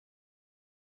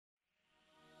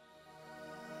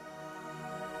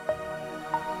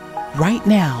right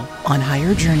now on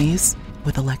Higher Journeys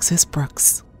with Alexis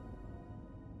Brooks.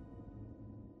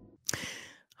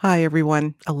 Hi,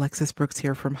 everyone. Alexis Brooks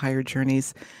here from Higher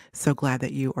Journeys. So glad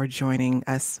that you are joining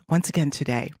us once again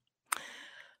today.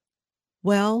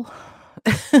 Well,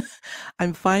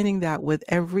 I'm finding that with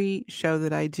every show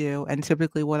that I do, and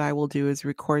typically what I will do is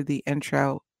record the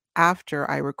intro after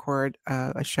I record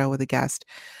a show with a guest,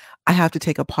 I have to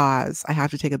take a pause. I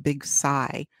have to take a big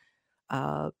sigh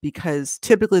because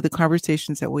typically the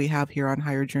conversations that we have here on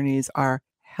Higher Journeys are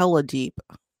hella deep.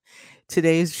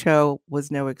 Today's show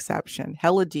was no exception.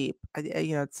 Hella deep.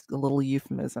 It's a little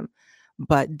euphemism,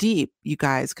 but deep, you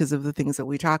guys, because of the things that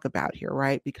we talk about here,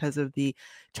 right? Because of the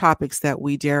topics that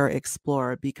we dare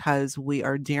explore, because we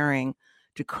are daring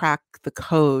to crack the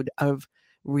code of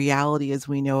reality as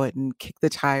we know it and kick the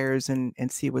tires and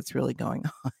see what's really going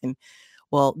on.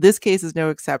 Well, this case is no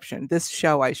exception. This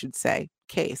show, I should say,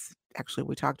 case, actually,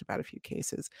 we talked about a few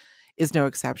cases, is no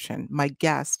exception. My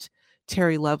guest,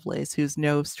 Terry Lovelace, who's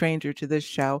no stranger to this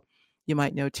show. You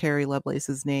might know Terry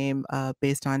Lovelace's name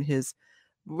based on his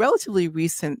relatively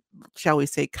recent, shall we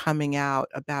say, coming out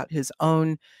about his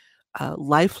own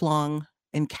lifelong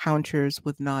encounters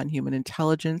with non-human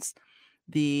intelligence,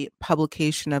 the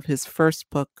publication of his first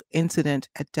book, Incident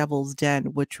at Devil's Den,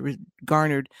 which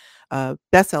garnered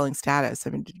best-selling status.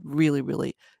 I mean, really,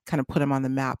 really kind of put him on the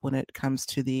map when it comes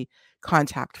to the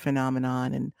contact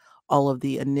phenomenon and all of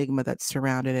the enigma that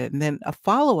surrounded it. And then a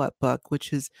follow-up book, which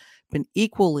has been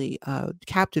equally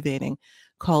captivating,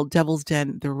 called Devil's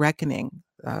Den, The Reckoning,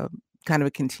 kind of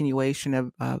a continuation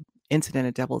of Incident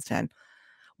at Devil's Den.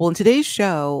 Well, in today's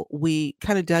show, we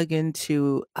kind of dug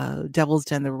into Devil's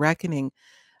Den, The Reckoning,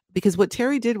 because what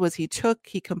Terry did was he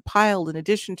compiled, in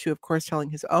addition to, of course, telling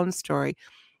his own story,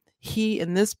 he,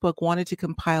 in this book, wanted to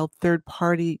compile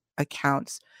third-party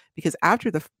accounts because after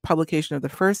the publication of the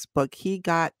first book, he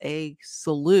got a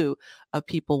slew of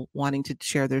people wanting to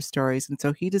share their stories. And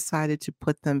so he decided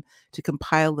to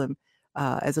compile them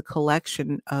as a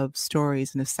collection of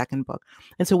stories in a second book.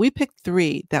 And so we picked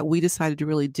three that we decided to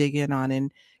really dig in on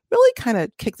and really kind of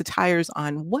kick the tires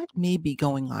on what may be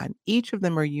going on. Each of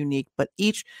them are unique, but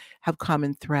each have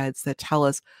common threads that tell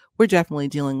us we're definitely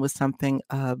dealing with something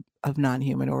of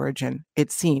non-human origin. It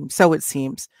seems.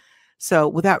 So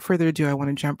without further ado, I want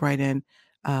to jump right in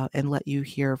and let you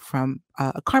hear from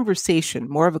a conversation,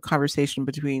 more of a conversation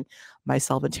between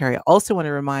myself and Terry. I also want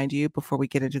to remind you before we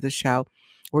get into the show,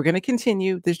 we're going to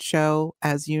continue this show,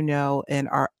 as you know, in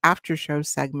our after show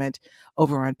segment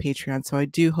over on Patreon. So I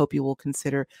do hope you will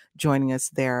consider joining us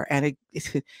there. And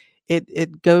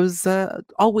it goes,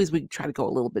 always we try to go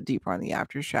a little bit deeper on the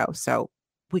after show. So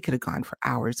we could have gone for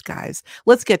hours, guys.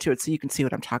 Let's get to it so you can see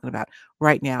what I'm talking about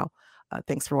right now.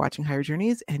 Thanks for watching Higher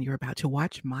Journeys, and you're about to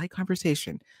watch my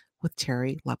conversation with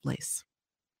Terry Lovelace.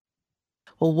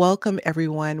 Well, welcome,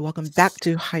 everyone. Welcome back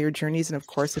to Higher Journeys. And of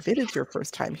course, if it is your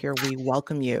first time here, we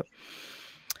welcome you.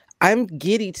 I'm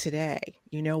giddy today.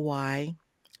 You know why?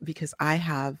 Because I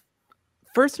have,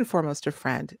 first and foremost, a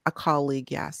friend, a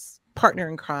colleague, yes, partner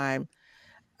in crime,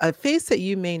 a face that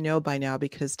you may know by now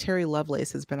because Terry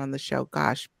Lovelace has been on the show,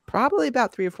 gosh, probably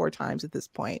about 3 or 4 times at this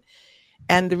point.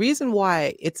 And the reason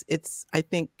why it's I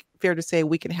think fair to say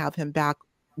we can have him back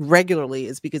regularly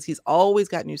is because he's always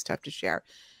got new stuff to share.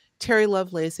 Terry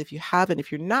Lovelace, if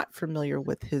you're not familiar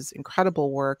with his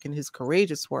incredible work and his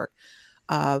courageous work,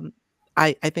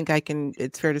 I think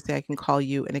it's fair to say I can call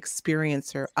you an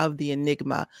experiencer of the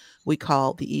enigma we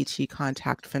call the ET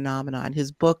contact phenomenon.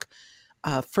 His book,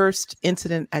 first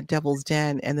Incident at Devil's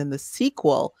Den, and then the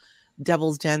sequel,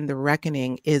 Devil's Den, The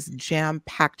Reckoning, is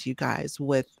jam-packed, you guys,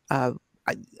 with,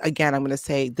 again, I'm going to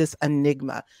say this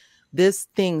enigma, this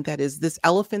thing that is this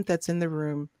elephant that's in the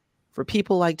room for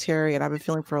people like Terry, and I have a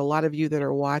feeling for a lot of you that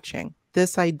are watching,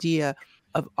 this idea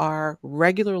of our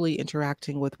regularly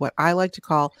interacting with what I like to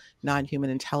call non-human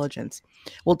intelligence.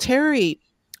 Well, Terry,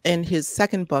 in his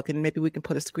second book, and maybe we can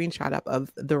put a screenshot up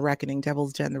of The Reckoning,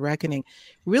 Devil's Den, The Reckoning,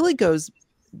 really goes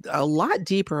a lot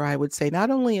deeper, I would say,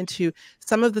 not only into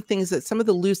some of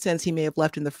the loose ends he may have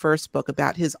left in the first book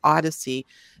about his odyssey,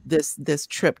 this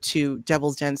trip to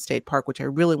Devil's Den State Park, which I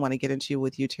really want to get into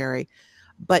with you, Terry.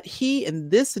 But he, in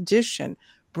this edition,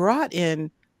 brought in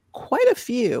quite a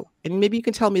few, and maybe you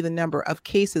can tell me the number of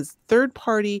cases,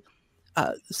 third-party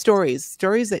stories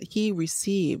that he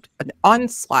received, an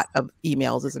onslaught of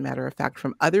emails, as a matter of fact,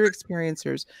 from other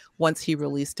experiencers once he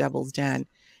released Devil's Den.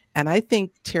 And I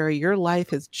think, Terry, your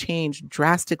life has changed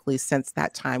drastically since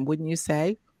that time, wouldn't you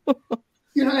say?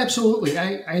 Absolutely.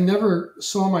 I never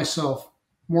saw myself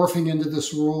morphing into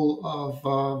this role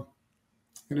of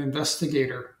an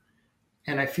investigator.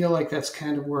 And I feel like that's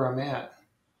kind of where I'm at.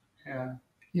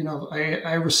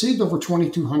 I received over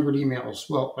 2,200 emails,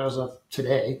 well, as of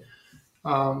today.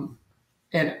 Um,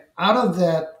 and out of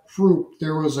that group,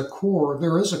 there is a core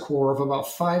of about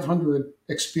 500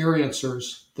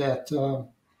 experiencers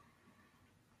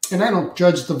and I don't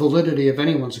judge the validity of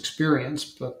anyone's experience,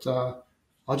 but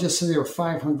I'll just say there are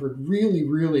 500 really,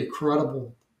 really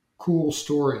credible, cool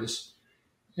stories.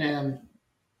 And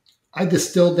I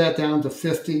distilled that down to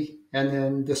 50 and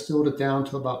then distilled it down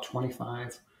to about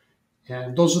 25.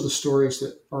 And those are the stories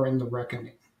that are in the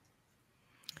reckoning.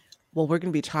 Well, we're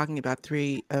going to be talking about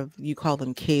three of, you call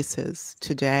them cases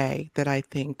today, that I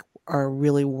think are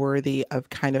really worthy of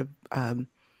kind of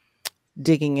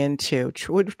digging into.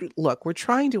 Look, we're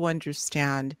trying to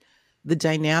understand the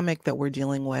dynamic that we're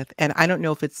dealing with, and I don't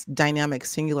know if it's dynamic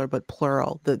singular but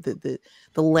plural, the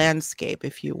landscape,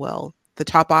 if you will, the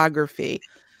topography,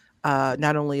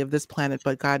 not only of this planet,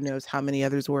 but God knows how many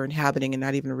others we're inhabiting and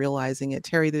not even realizing it.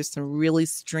 Terry, there's some really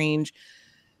strange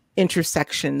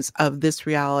intersections of this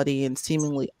reality and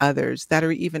seemingly others that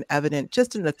are even evident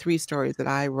just in the three stories that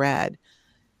I read.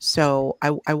 So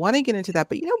I want to get into that.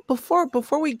 But,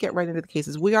 before we get right into the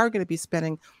cases, we are going to be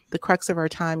spending the crux of our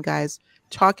time, guys,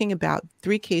 talking about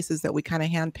three cases that we kind of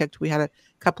handpicked. We had a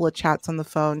couple of chats on the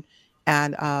phone.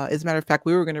 And as a matter of fact,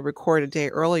 we were going to record a day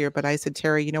earlier, but I said,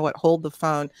 Terry, you know what? Hold the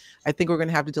phone. I think we're going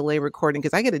to have to delay recording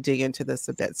because I got to dig into this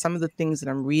a bit. Some of the things that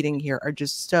I'm reading here are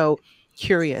just so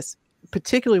curious,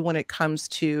 particularly when it comes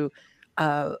to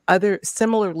other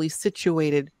similarly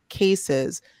situated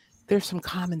cases. There's some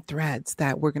common threads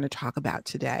that we're going to talk about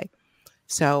today.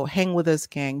 So hang with us,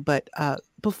 gang. But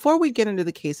before we get into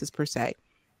the cases per se,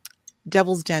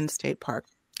 Devil's Den State Park.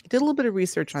 I did a little bit of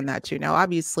research on that too. Now,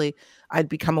 obviously, I'd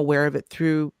become aware of it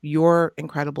through your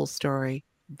incredible story,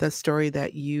 the story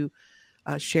that you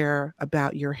share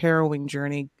about your harrowing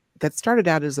journey that started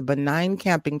out as a benign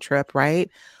camping trip,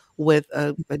 right? With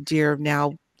a dear,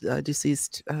 now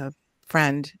deceased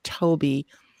friend, Toby.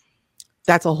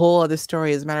 That's a whole other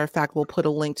story. As a matter of fact, we'll put a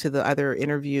link to the other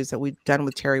interviews that we've done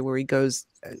with Terry where he goes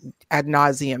ad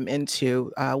nauseum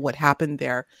into what happened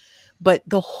there. But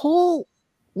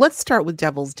let's start with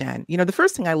Devil's Den. The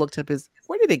first thing I looked up is,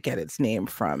 where did it get its name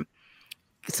from?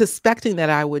 Suspecting that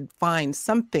I would find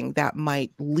something that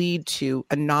might lead to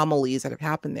anomalies that have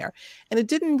happened there. And it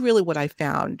didn't really, what I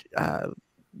found,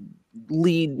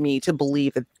 lead me to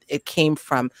believe that it came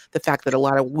from the fact that a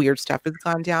lot of weird stuff has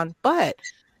gone down. But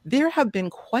there have been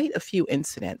quite a few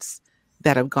incidents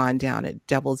that have gone down at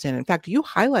Devil's Den. In fact, you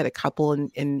highlight a couple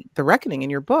in The Reckoning in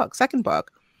your book, second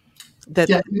book.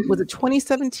 Was it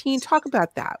 2017? Talk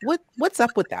about that. What's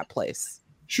up with that place?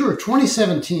 Sure.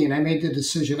 2017, I made the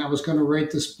decision I was going to write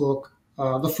this book,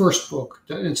 the first book,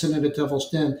 The Incident at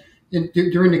Devil's Den,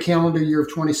 during the calendar year of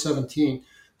 2017.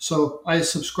 So I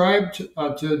subscribed to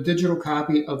a digital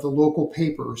copy of the local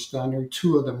papers down there,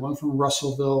 two of them, one from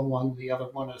Russellville, the other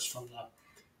one is from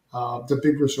the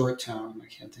big resort town. I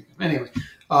can't think of. Anyway,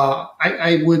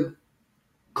 I would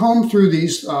comb through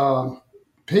these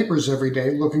papers every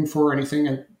day looking for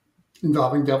anything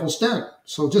involving Devil's Den.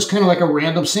 So just kind of like a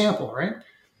random sample, right?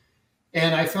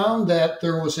 And I found that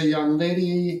there was a young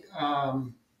lady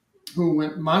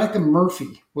Monica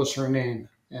Murphy was her name,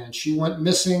 and she went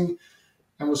missing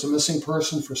and was a missing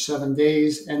person for 7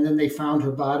 days. And then they found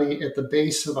her body at the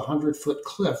base of a 100-foot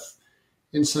cliff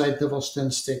inside Devil's Den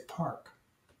State Park.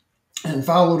 And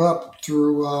followed up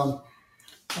through,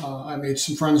 I made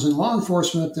some friends in law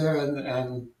enforcement there,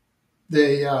 and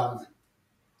they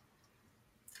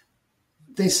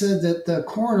said that the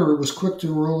coroner was quick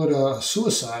to rule it a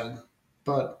suicide,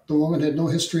 but the woman had no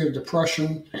history of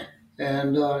depression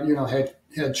and,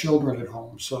 had children at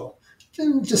home. So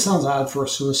it just sounds odd for a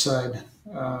suicide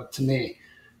to me.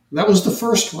 That was the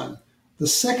first one. The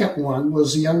second one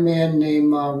was a young man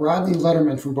named Rodney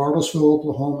Letterman from Bartlesville,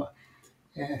 Oklahoma.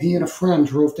 And he and a friend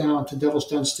drove down to Devil's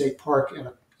Den State Park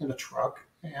in a truck,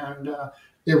 and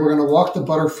they were going to walk the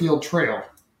Butterfield Trail.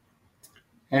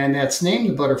 And that's named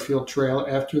the Butterfield Trail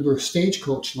after the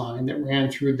stagecoach line that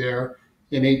ran through there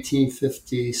in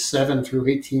 1857 through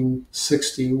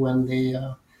 1860 when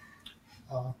the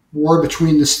war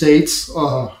between the states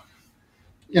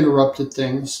interrupted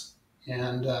things.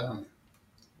 And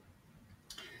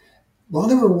while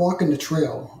they were walking the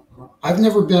trail, I've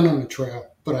never been on the trail,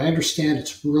 but I understand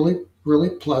it's really, really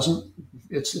pleasant.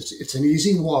 It's an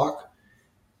easy walk,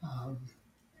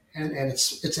 and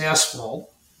it's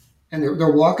asphalt. And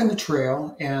they're walking the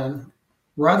trail, and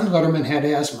Rodney Letterman had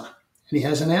asthma, and he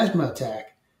has an asthma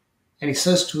attack. And he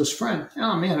says to his friend,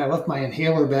 "Oh man, I left my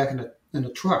inhaler back in the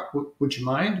truck. Would you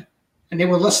mind?" And they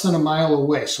were less than a mile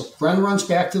away. So friend runs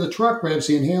back to the truck, grabs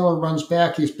the inhaler, runs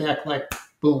back. He's back like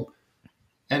boom.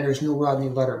 and there's no Rodney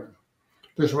Letterman.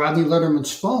 There's Rodney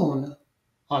Letterman's phone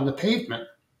on the pavement,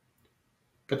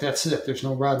 but that's it. There's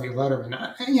no Rodney Letterman.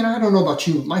 I don't know about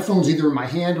you. My phone's either in my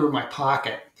hand or in my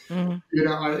pocket. Mm-hmm.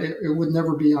 It would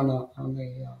never be on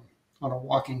a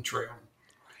walking trail.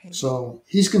 Right. So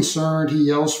he's concerned. He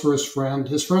yells for his friend.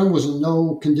 His friend was in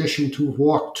no condition to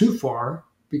walk too far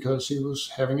because he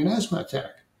was having an asthma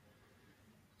attack.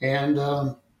 And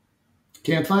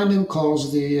can't find him,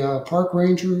 calls the park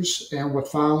rangers, and what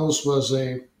follows was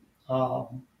a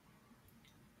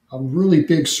really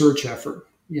big search effort.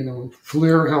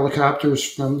 FLIR helicopters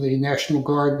from the National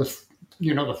Guard with,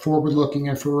 the forward-looking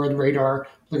infrared radar,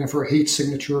 looking for a heat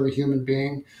signature of a human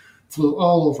being, flew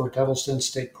all over Devil's Den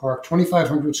State Park,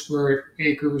 2,500 square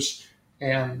acres,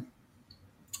 and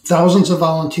thousands of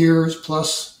volunteers,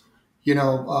 plus,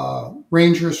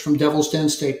 rangers from Devil's Den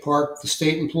State Park, the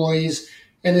state employees.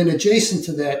 And then adjacent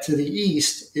to that, to the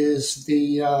east, is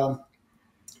the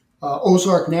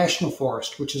Ozark National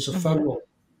Forest, which is a federal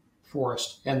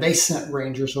forest. And they sent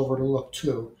rangers over to look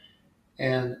too.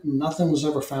 And nothing was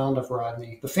ever found of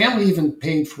Rodney. The family even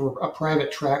paid for a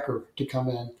private tracker to come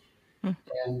in.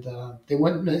 And he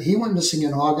went missing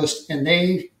in August, and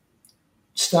they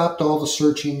stopped all the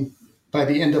searching by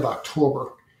the end of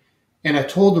October. And I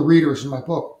told the readers in my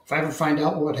book, if I ever find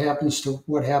out what happened to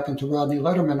Rodney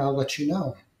Letterman, I'll let you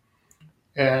know.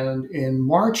 And in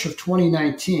March of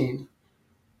 2019,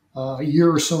 a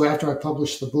year or so after I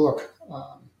published the book,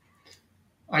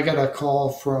 I got a call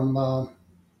from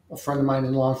a friend of mine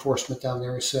in law enforcement down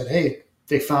there who said, "Hey,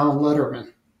 they found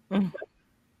Letterman."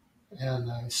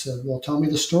 And I said, "Well, tell me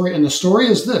the story." And the story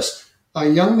is this. A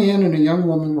young man and a young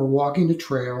woman were walking the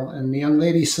trail, and the young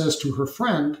lady says to her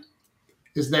friend,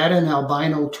 "Is that an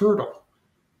albino turtle?"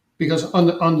 Because on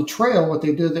the trail, what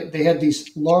they did, they had these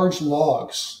large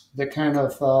logs that kind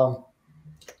of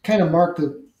marked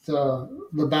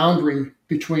the boundary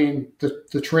between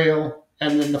the trail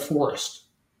and then the forest.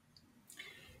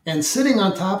 And sitting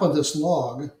on top of this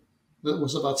log that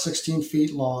was about 16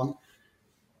 feet long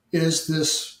is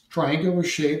this triangular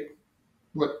shape,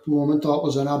 what the woman thought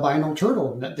was an albino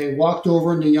turtle. And that they walked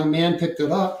over, and the young man picked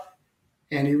it up,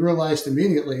 and he realized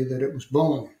immediately that it was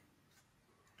bone.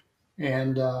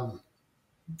 And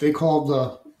they called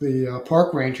the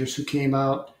park rangers, who came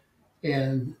out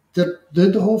and did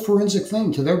the whole forensic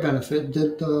thing to their benefit,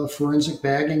 did the forensic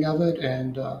bagging of it.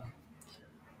 And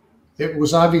it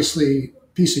was obviously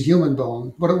a piece of human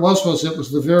bone. What it was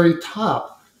the very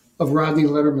top of Rodney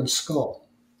Letterman's skull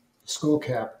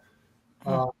cap.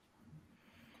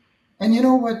 And you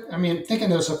know what? I mean,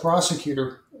 thinking as a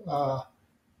prosecutor,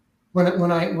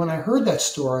 when I heard that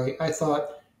story, I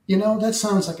thought, that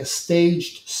sounds like a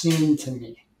staged scene to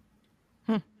me.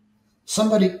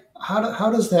 Somebody,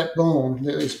 how does that bone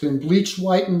that has been bleached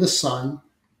white in the sun,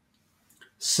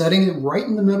 setting it right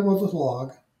in the middle of the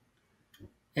log,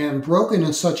 and broken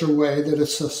in such a way that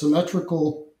it's a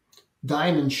symmetrical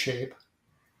diamond shape?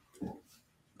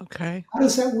 Okay. How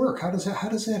does that work? How does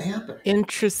that happen?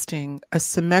 Interesting. A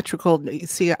symmetrical.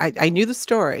 See, I knew the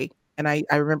story, and I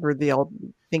remember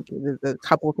the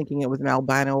couple thinking it was an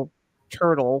albino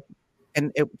turtle,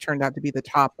 and it turned out to be the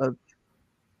top of,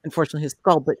 unfortunately, his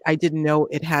skull. But I didn't know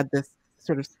it had this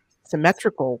sort of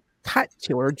symmetrical cut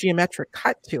to it, or geometric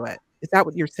cut to it. Is that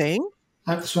what you're saying?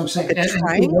 That's what I'm saying. Like a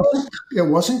triangle? It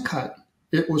wasn't cut.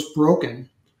 It was broken.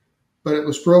 But it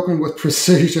was broken with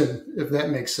precision, if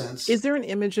that makes sense. Is there an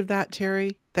image of that,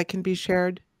 Terry, that can be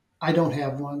shared? I don't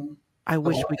have one. I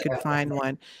wish we could find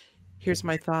one. Here's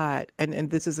my thought,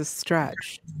 and this is a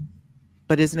stretch,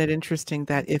 but isn't it interesting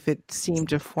that if it seemed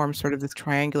to form sort of this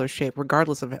triangular shape,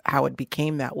 regardless of how it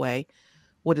became that way,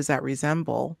 what does that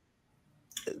resemble?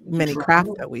 Many craft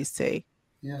that we see.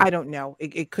 Yeah. I don't know.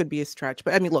 It could be a stretch.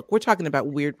 But I mean, look, we're talking about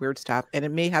weird stuff, and it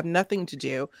may have nothing to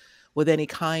do with any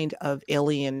kind of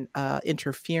alien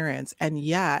interference. And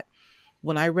yet,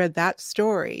 when I read that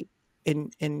story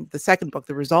in the second book,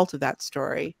 the result of that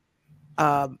story,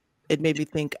 it made me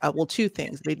think, two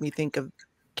things. It made me think of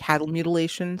cattle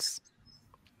mutilations,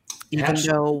 even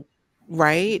though,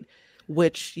 right?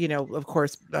 Which, of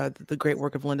course, the great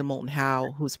work of Linda Moulton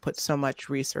Howe, who's put so much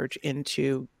research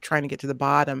into trying to get to the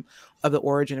bottom of the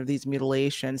origin of these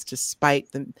mutilations,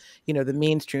 despite the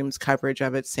mainstream's coverage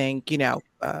of it, saying,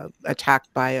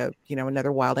 attacked by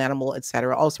another wild animal, et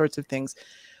cetera, all sorts of things.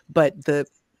 But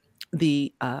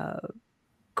the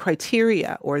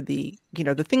criteria, or the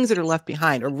things that are left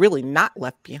behind, or really not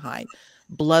left behind,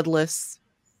 bloodless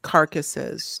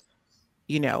carcasses,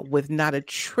 with not a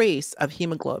trace of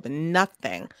hemoglobin,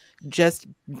 nothing, just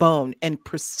bone and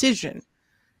precision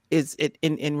is it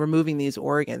in removing these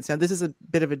organs. Now, this is a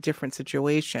bit of a different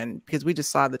situation because we just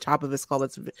saw the top of a skull.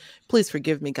 Please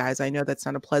forgive me, guys. I know that's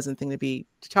not a pleasant thing to be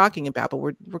talking about, but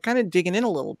we're kind of digging in a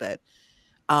little bit.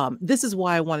 This is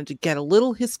why I wanted to get a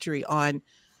little history on.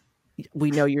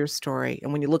 We know your story,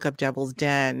 and when you look up Devil's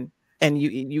Den and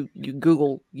you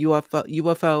Google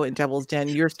UFO and Devil's Den,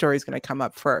 your story is going to come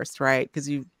up first, right? Because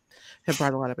you have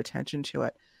brought a lot of attention to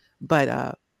it.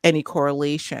 But any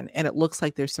correlation, and it looks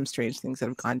like there's some strange things that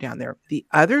have gone down there. The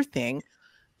other thing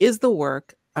is the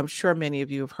work. I'm sure many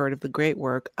of you have heard of the great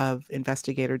work of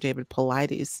investigator David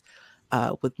Paulides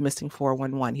with Missing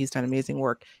 411. He's done amazing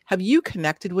work. Have you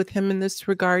connected with him in this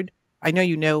regard? I know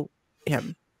you know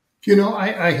him.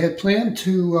 I had planned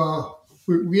to,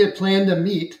 we had planned to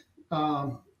meet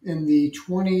in the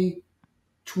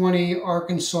 2020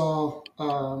 Arkansas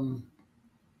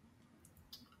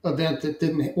event that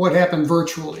didn't, what happened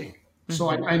virtually.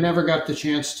 So I never got the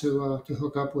chance to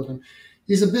hook up with him.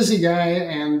 He's a busy guy,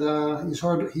 and he's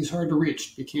hard to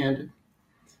reach, to be candid.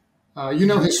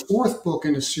 His fourth book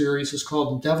in his series is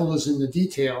called The Devil is in the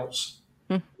Details.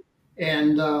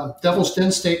 And Devil's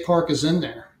Den State Park is in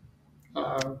there.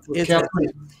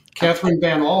 Catherine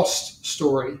Van Alst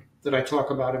story that I talk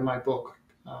about in my book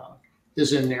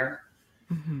is in there.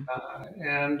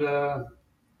 And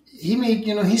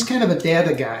he's kind of a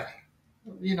data guy.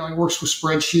 He works with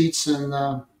spreadsheets and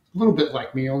a little bit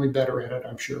like me, only better at it,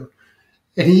 I'm sure.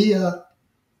 And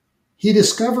he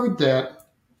discovered that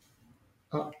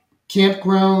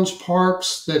campgrounds,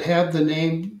 parks that have the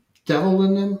name devil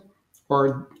in them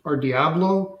or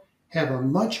Diablo have a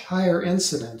much higher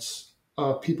incidence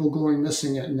of people going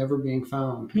missing and never being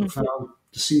found, or found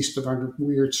deceased under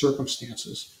weird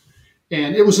circumstances.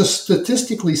 And it was a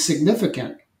statistically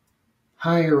significant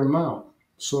higher amount.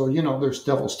 So, there's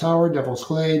Devil's Tower, Devil's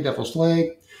Clay, Devil's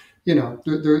Lake,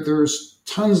 there's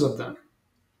tons of them.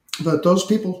 But those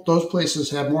places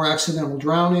have more accidental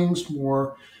drownings,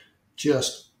 more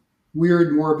just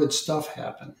weird, morbid stuff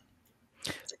happen.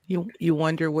 You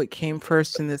wonder what came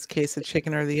first in this case, the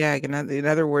chicken or the egg. And in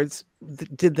other words, was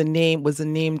the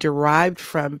name derived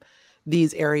from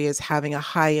these areas having a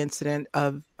high incident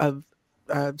of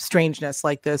strangeness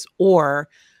like this, or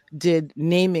did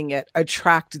naming it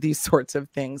attract these sorts of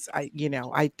things? I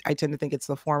tend to think it's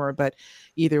the former, but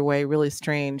either way, really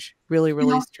strange,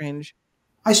 really strange.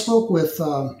 I spoke with,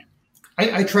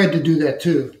 I tried to do that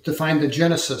too, to find the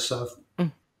genesis of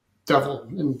Devil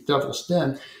and Devil's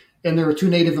Den. And there were two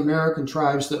Native American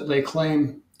tribes that lay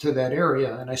claim to that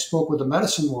area. And I spoke with a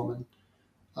medicine woman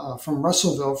from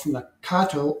Russellville, from the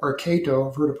Cato, or Cato,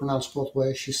 I've heard it pronounced both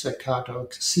ways. She said Cato,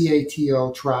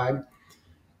 C-A-T-O tribe.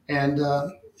 And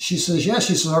she says, yes,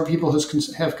 she says, our people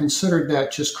have considered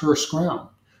that just cursed ground.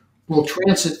 We'll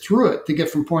transit through it to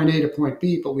get from point A to point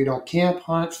B, but we don't camp,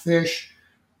 hunt, fish,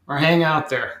 or hang out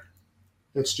there.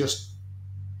 It's just,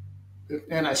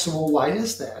 and I said, well, why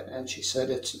is that? And she said,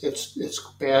 it's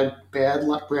bad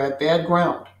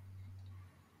ground.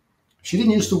 She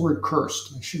didn't use the word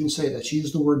cursed. I shouldn't say that. She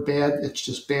used the word bad. It's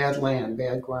just bad land,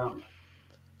 bad ground.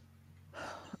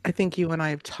 I think you and I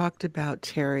have talked about,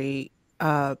 Terry,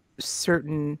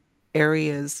 certain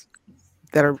areas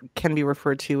that can be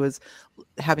referred to as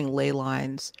having ley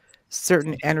lines,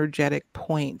 certain energetic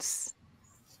points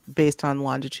based on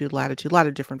longitude, latitude, a lot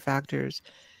of different factors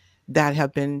that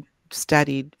have been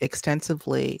studied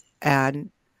extensively. And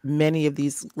many of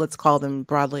these, let's call them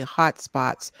broadly hot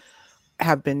spots,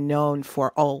 have been known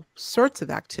for all sorts of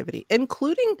activity,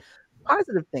 including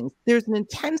positive things. There's an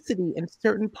intensity in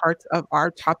certain parts of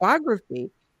our topography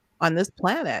on this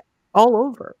planet all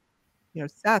over.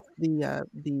 Seth, the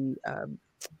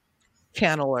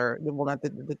channeler, well, not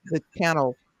the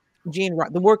channel,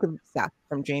 the work of Seth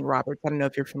from Jane Roberts, I don't know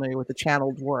if you're familiar with the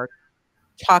channeled work,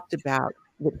 talked about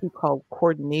what he called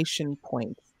coordination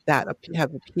points that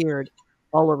have appeared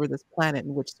all over this planet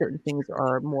in which certain things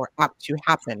are more apt to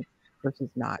happen versus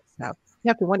not. So you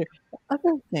have to wonder. The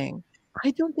other thing,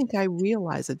 I don't think I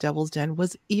realized that Devil's Den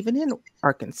was even in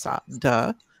Arkansas.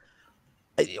 Duh.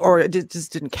 Or it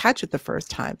just didn't catch it the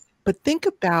first time. But think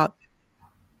about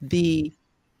the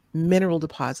mineral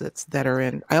deposits that are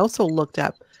in. I also looked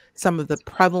up some of the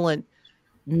prevalent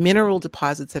mineral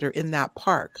deposits that are in that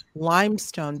park.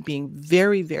 Limestone being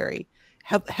very, very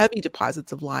heavy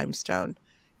deposits of limestone,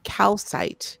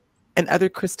 calcite, and other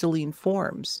crystalline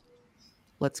forms.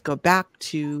 Let's go back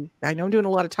to, I know I'm doing a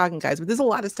lot of talking, guys, but there's a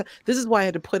lot of stuff. This is why I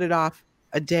had to put it off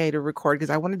a day to record,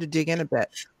 because I wanted to dig in a bit.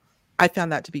 I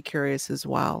found that to be curious as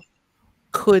well.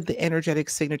 Could the energetic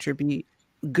signature be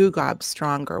Gugob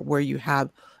stronger, where you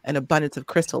have an abundance of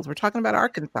crystals? We're talking about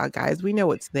Arkansas, guys. We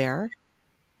know it's there.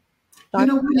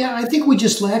 I think we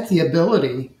just lack the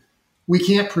ability we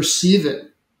can't perceive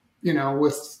it,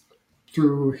 with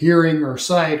through hearing or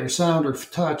sight or sound or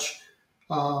touch.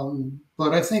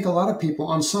 But I think a lot of people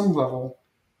on some level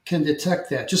can detect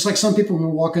that. Just like some people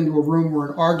will walk into a room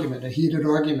where a heated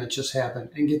argument just happened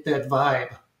and get that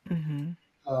vibe. Hmm.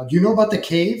 Do you know about the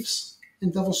caves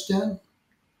in Devil's Den?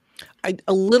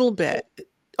 A little bit,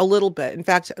 a little bit. In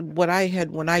fact, what I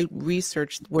had when I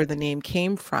researched where the name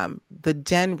came from, the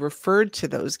den referred to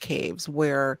those caves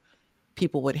where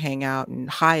people would hang out and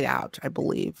hide out, I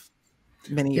believe,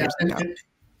 many Yeah, years ago.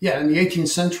 yeah, in the 18th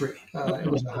century, it Mhm.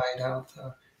 was a hideout.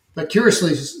 But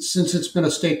curiously, since it's been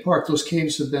a state park, those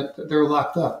caves they're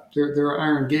locked up. There are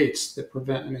iron gates that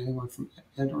prevent anyone from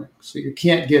entering, so you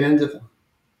can't get into them.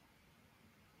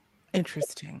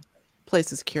 Interesting.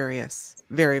 Place is curious.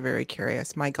 Very, very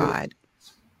curious. My God.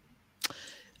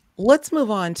 Let's move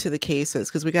on to the cases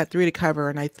because we got three to cover,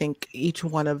 and I think each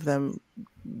one of them,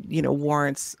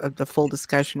 warrants the full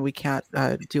discussion. We can't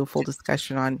do a full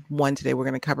discussion on one today. We're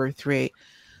going to cover three.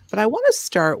 But I want to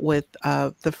start with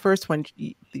the first one.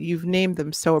 You've named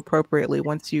them so appropriately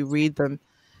once you read them.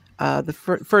 The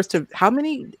first of how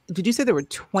many did you say there were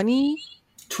 20?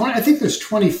 20, I think there's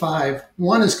 25.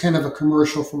 One is kind of a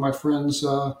commercial for my friend's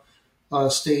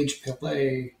stage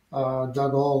play,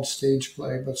 Doug Auld stage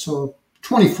play. But so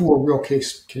 24 real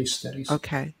case studies.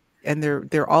 Okay. And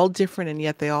they're all different and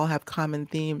yet they all have common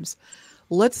themes.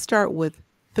 Let's start with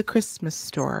the Christmas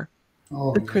store.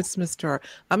 Oh The yeah. Christmas store.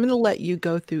 I'm going to let you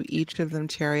go through each of them,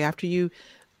 Terry, after you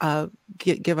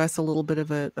give us a little bit of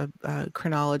a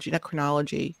chronology, not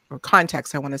chronology or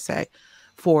context, I want to say,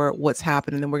 for what's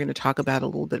happened, and then we're going to talk about it a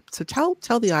little bit. So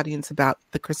tell the audience about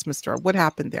the Christmas store. What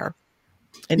happened there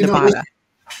in You know, Nevada?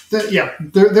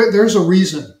 there's a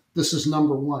reason this is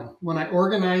number one. When I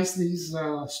organize these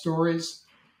stories,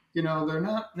 they're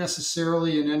not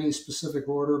necessarily in any specific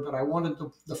order, but I wanted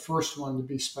the first one to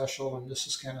be special, and this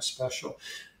is kind of special.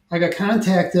 I got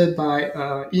contacted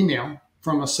by email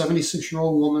from a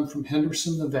 76-year-old woman from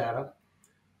Henderson, Nevada,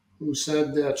 who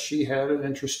said that she had an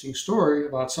interesting story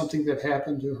about something that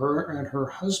happened to her and her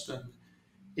husband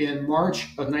in March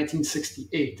of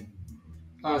 1968.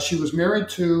 She was married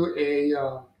to a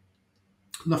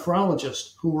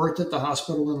nephrologist who worked at the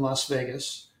hospital in Las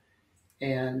Vegas,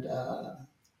 and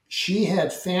she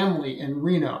had family in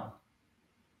Reno,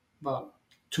 about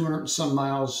 200 and some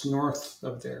miles north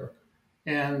of there,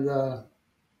 and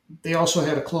they also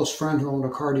had a close friend who owned a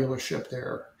car dealership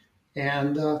there.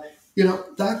 And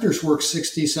doctors work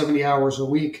 60, 70 hours a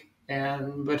week,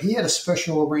 but he had a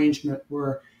special arrangement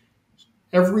where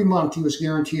every month he was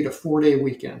guaranteed a 4-day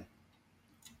weekend.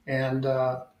 And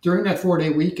during that 4-day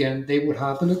weekend, they would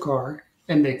hop in a car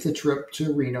and make the trip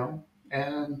to Reno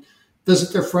and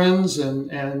visit their friends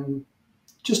and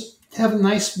just have a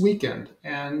nice weekend.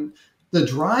 And the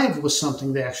drive was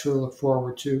something they actually looked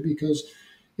forward to because,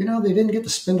 they didn't get to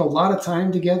spend a lot of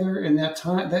time together. And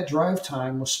that drive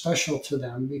time was special to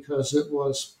them because it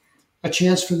was a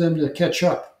chance for them to catch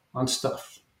up on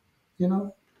stuff,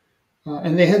 and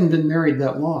they hadn't been married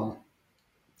that long.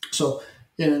 So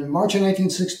in March of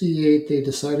 1968, they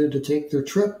decided to take their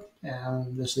trip,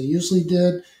 and as they usually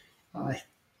did,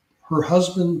 her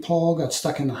husband, Paul, got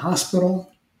stuck in the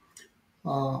hospital.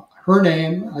 Her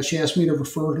name, she asked me to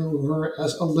refer to her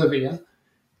as Olivia.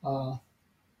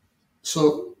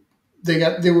 So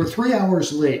they were 3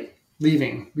 hours late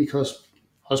leaving because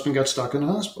husband got stuck in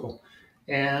the hospital.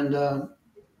 And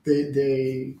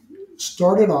they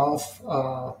started off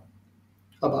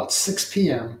about 6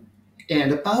 p.m.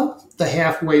 And about the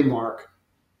halfway mark,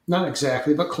 not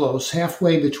exactly, but close,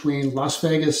 halfway between Las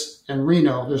Vegas and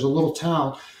Reno, there's a little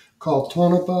town called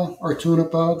Tonopah or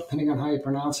Tunapa, depending on how you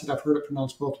pronounce it. I've heard it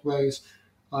pronounced both ways.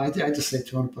 I just say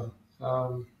Tonopah.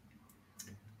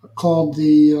 Called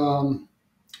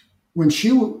when she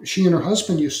and her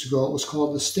husband used to go, it was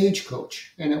called the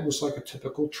Stagecoach, and it was like a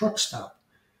typical truck stop.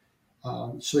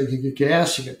 So you could get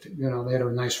gas, they had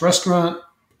a nice restaurant.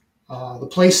 The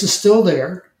place is still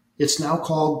there. It's now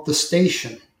called the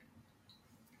Station.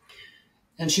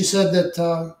 And she said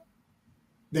that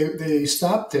they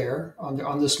stopped there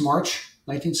on this March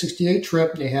 1968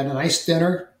 trip. They had a nice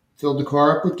dinner, filled the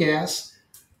car up with gas.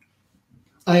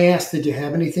 I asked, "Did you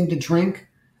have anything to drink?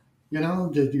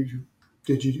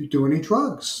 Did you do any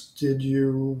drugs? Did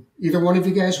either one of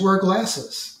you guys wear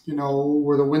glasses?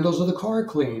 Were the windows of the car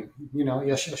clean?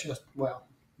 Yes, yes, yes. Well,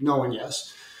 no and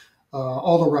yes.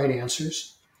 All the right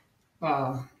answers.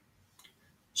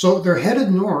 So they're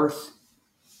headed north.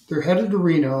 They're headed to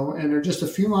Reno, and they're just a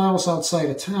few miles outside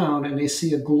of town, and they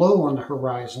see a glow on the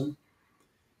horizon.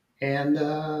 And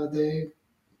they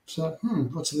said,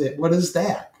 what's that? What is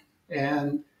that?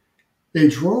 And they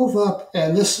drove up,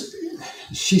 and this,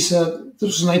 she said,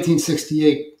 this was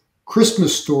 1968,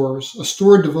 Christmas stores, a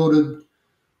store devoted,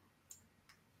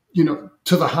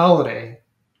 to the holiday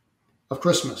of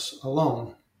Christmas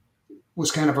alone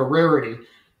was kind of a rarity.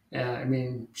 I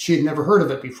mean, she had never heard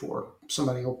of it before,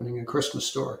 somebody opening a Christmas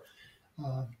store.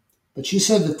 Uh, but she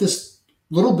said that this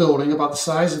little building, about the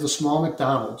size of a small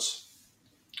McDonald's,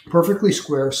 perfectly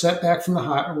square, set back from the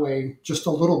highway just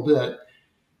a little bit.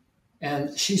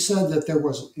 And she said that there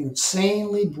was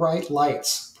insanely bright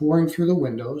lights pouring through the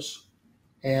windows,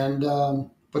 and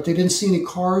but they didn't see any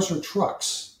cars or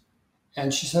trucks.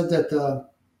 And she said that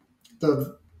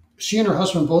the she and her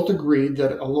husband both agreed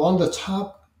that along the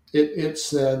top it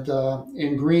said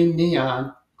in green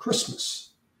neon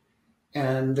Christmas,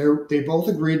 and they both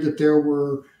agreed that there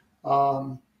were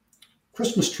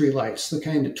Christmas tree lights, the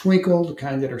kind that twinkle, the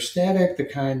kind that are static, the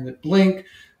kind that blink,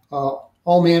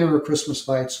 all manner of Christmas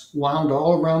lights wound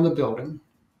all around the building,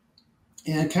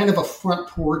 and kind of a front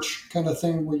porch kind of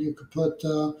thing where you could put,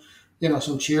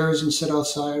 some chairs and sit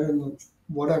outside and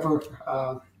whatever.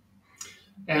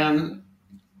 And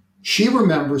she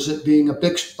remembers it being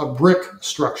a brick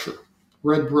structure,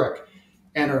 red brick,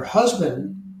 and her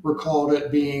husband recalled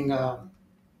it being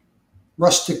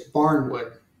rustic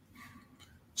barnwood.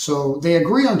 So they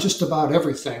agree on just about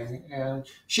everything. And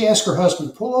she asked her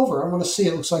husband, pull over. I want to see.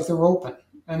 It looks like they're open.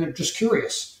 And they're just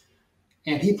curious.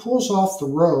 And he pulls off the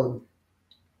road,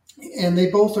 and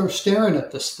they both are staring at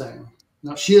this thing.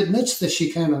 Now, she admits that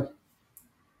she kind of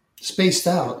spaced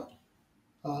out.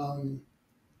 And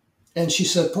she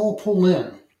said, Paul, pull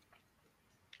in.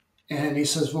 And he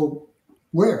says, well,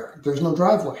 where? There's no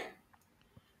driveway.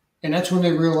 And that's when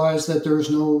they realize that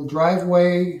there's no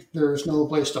driveway. There's no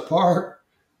place to park.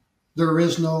 There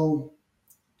is no,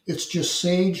 it's just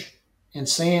sage and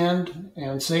sand,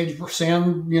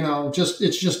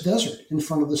 it's just desert in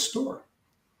front of the store.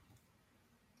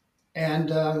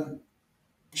 And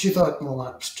she thought, well,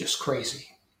 that's just crazy.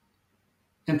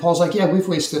 And Paul's like, yeah, we've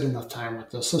wasted enough time with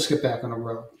this. Let's get back on the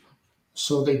road.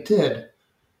 So they did.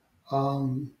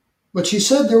 But she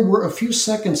said there were a few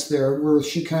seconds there where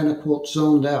she kind of, quote,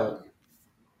 zoned out.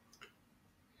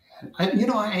 And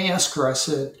I asked her, I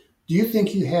said, do you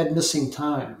think you had missing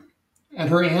time? And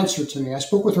her answer to me, I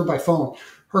spoke with her by phone.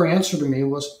 Her answer to me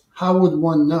was, how would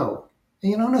one know?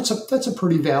 And, that's a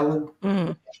pretty valid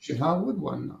question. How would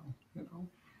one know?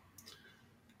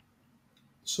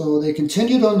 So they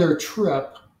continued on their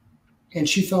trip, and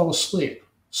she fell asleep,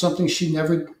 something she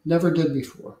never did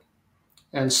before,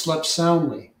 and slept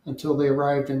soundly until they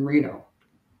arrived in Reno.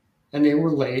 And they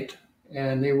were late,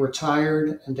 and they were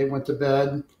tired, and they went to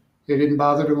bed. They didn't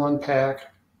bother to unpack.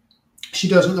 She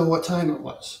doesn't know what time it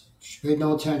was. She paid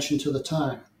no attention to the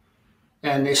time.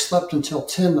 And they slept until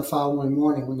 10 the following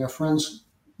morning when their friends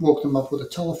woke them up with a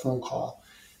telephone call.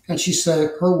 And she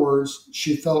said, her words,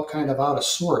 she felt kind of out of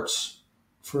sorts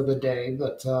for the day,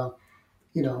 but,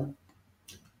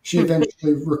 she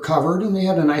eventually recovered, and they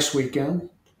had a nice weekend.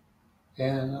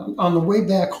 And on the way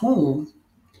back home,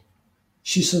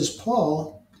 she says,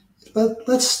 Paul,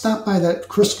 let's stop by that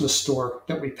Christmas store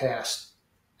that we passed.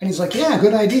 And he's like, yeah,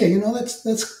 good idea.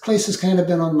 That place has kind of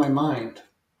been on my mind.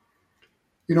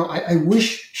 I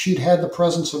wish she'd had the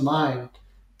presence of mind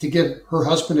to give her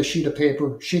husband a sheet of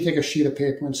paper. She'd take a sheet of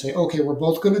paper and say, okay, we're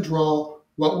both going to draw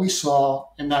what we saw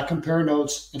and not compare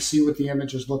notes and see what the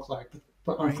images look like.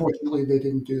 But unfortunately, they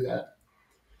didn't do that.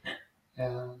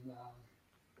 And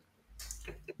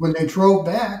when they drove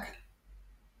back,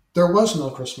 there was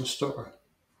no Christmas store.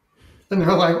 And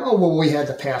they're like, oh, well, we had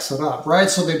to pass it up, right?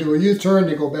 So they do a U-turn,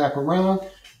 they go back around,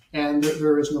 and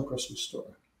there is no Christmas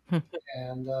store.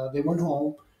 And they went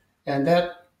home, and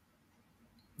that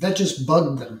just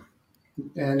bugged them.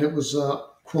 And it was,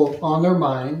 quote, on their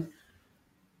mind.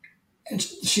 And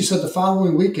she said the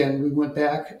following weekend, we went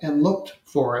back and looked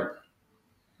for it,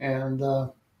 and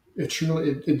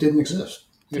it didn't exist.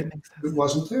 It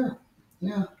wasn't there.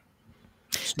 Yeah.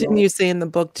 So, didn't you say in the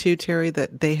book too, Terry,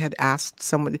 that they had asked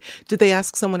someone? Did they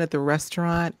ask someone at the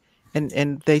restaurant,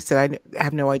 and they said, "I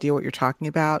have no idea what you're talking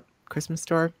about"? Christmas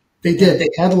store. They did. They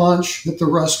had lunch at the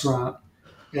restaurant,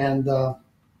 and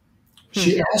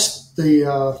she asked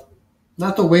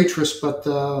not the waitress, but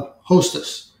the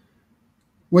hostess,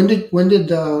 when did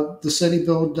the city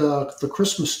build the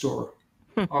Christmas store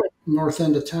up north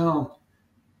end of town?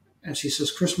 And she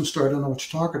says, Christmas store, I don't know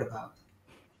what you're talking about.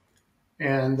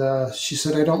 And she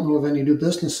said, I don't know of any new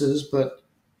businesses, but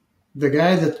the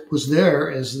guy that was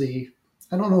there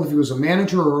I don't know if he was a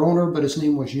manager or owner, but his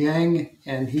name was Yang.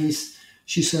 And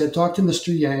she said, talk to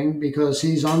Mr. Yang because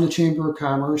he's on the Chamber of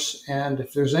Commerce. And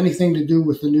if there's anything to do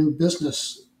with the new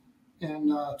business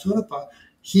in Tonopah,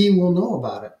 he will know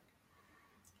about it.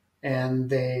 and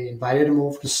they invited him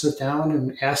over to sit down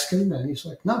and ask him, and he's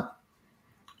like, no.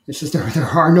 He says, there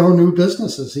are no new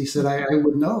businesses. He said, I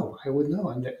would know. I would know.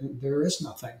 And there is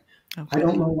nothing. I Okay.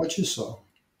 don't know what you saw.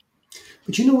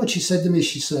 But you know what she said to me?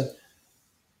 She said,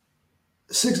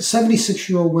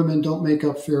 76-year-old women don't make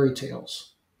up fairy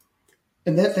tales.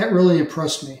 And that really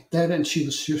impressed me. That, and she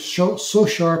was so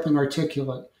sharp and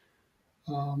articulate.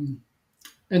 Um,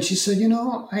 and she said,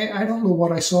 I don't know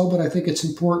what I saw, but I think it's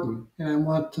important. And I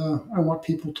want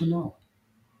people to know.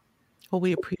 Well,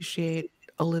 we appreciate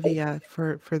Olivia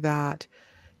for that.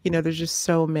 There's just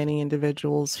so many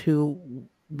individuals who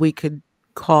we could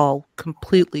call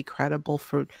completely credible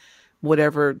for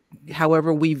whatever,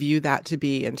 however we view that to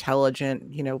be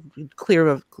intelligent,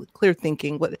 clear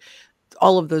thinking, what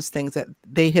all of those things that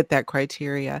they hit that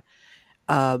criteria.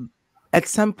 Um, at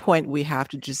some point, we have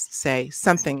to just say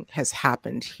something has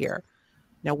happened here.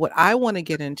 Now, what I want to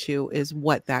get into is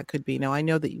what that could be. Now, I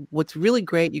know that what's really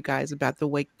great, you guys, about the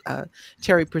way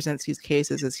Terry presents these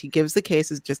cases is he gives the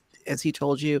cases just as he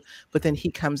told you, but then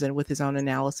he comes in with his own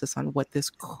analysis on what this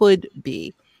could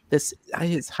be, this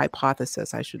his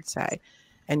hypothesis, I should say.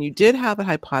 And you did have a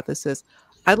hypothesis.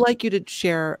 I'd like you to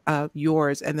share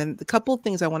yours, and then the couple of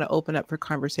things I want to open up for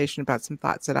conversation about some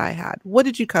thoughts that I had. What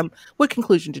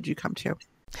conclusion did you come to?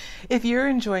 If you're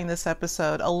enjoying this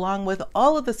episode, along with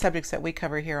all of the subjects that we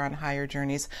cover here on Higher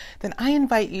Journeys, then I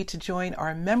invite you to join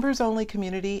our members-only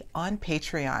community on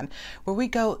Patreon, where we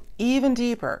go even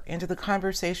deeper into the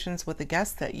conversations with the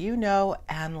guests that you know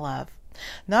and love.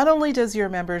 Not only does your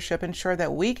membership ensure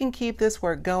that we can keep this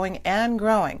work going and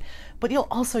growing, but you'll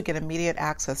also get immediate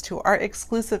access to our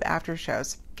exclusive after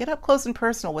shows. Get up close and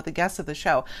personal with the guests of the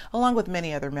show, along with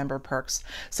many other member perks.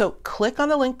 So click on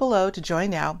the link below to join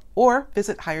now, or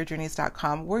visit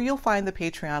higherjourneys.com where you'll find the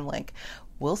Patreon link.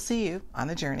 We'll see you on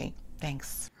the journey.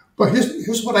 Thanks. But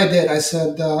here's what I did. I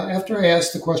said, after I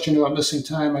asked the question about missing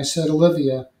time, I said,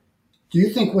 Olivia, do you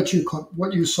think what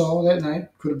you saw that night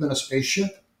could have been a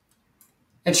spaceship?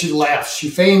 And she laughs. She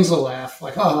feigns a laugh,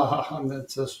 like, ha, ha, ha. And then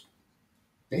says,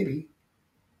 maybe.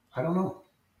 I don't know.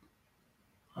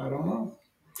 I don't know.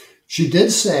 She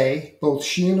did say both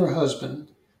she and her husband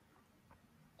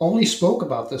only spoke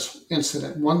about this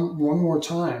incident one more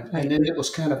time. Right. And then it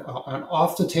was kind of an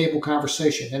off-the-table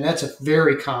conversation. And that's a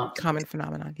very common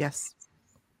phenomenon, yes.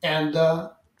 And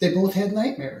they both had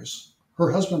nightmares.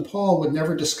 Her husband, Paul, would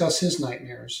never discuss his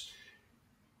nightmares.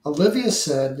 Olivia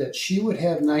said that she would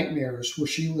have nightmares where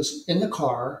she was in the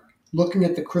car looking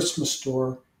at the Christmas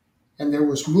store and there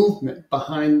was movement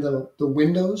behind the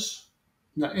windows,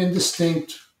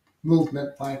 indistinct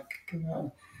movement like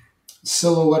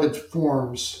silhouetted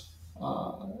forms.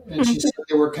 And she said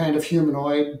they were kind of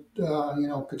humanoid,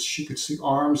 because she could see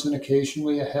arms and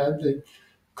occasionally a head. It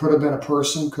could have been a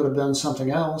person, could have been something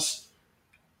else.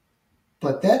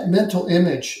 But that mental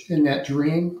image in that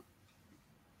dream,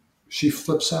 she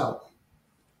flips out.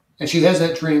 And she has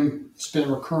that dream, it's been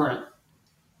recurrent.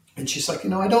 And she's like,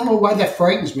 I don't know why that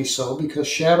frightens me so, because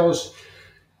shadows,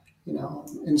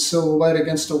 in silhouette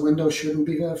against a window shouldn't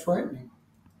be that frightening.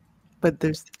 But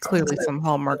there's clearly some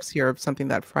hallmarks here of something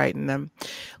that frightened them.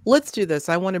 Let's do this.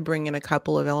 I want to bring in a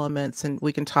couple of elements and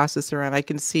we can toss this around. I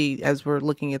can see as we're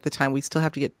looking at the time, we still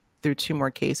have to get through 2 more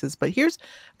cases, but here's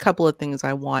a couple of things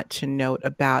I want to note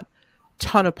about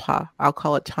Tonopah. I'll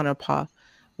call it Tonopah.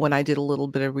 When I did a little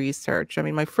bit of research, I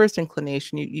mean, my first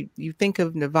inclination, you think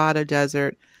of Nevada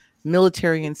desert,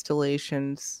 military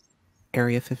installations,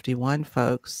 Area 51,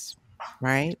 folks,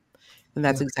 right? And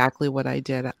that's exactly what I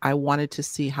did. I wanted to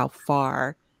see how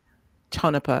far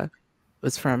Tonopah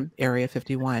was from Area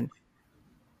 51,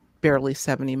 barely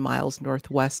 70 miles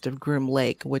northwest of Groom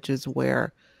Lake, which is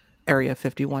where Area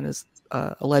 51 is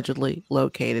allegedly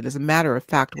located. As a matter of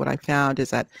fact, what I found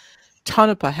is that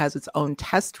Tonopah has its own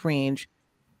test range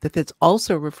that's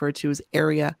also referred to as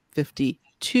Area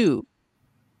 52,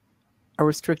 a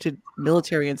restricted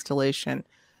military installation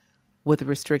with a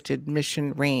restricted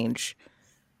mission range.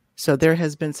 So there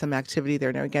has been some activity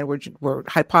there. Now, again, we're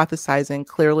hypothesizing.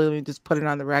 Clearly, let me just put it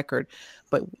on the record.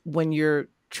 But when you're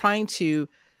trying to,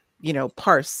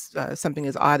 parse something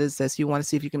as odd as this, you want to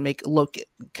see if you can make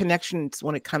connections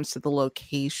when it comes to the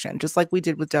location, just like we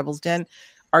did with Devil's Den,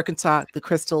 Arkansas, the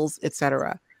crystals,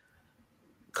 etc.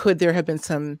 Could there have been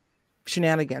some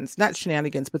shenanigans, not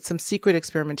shenanigans, but some secret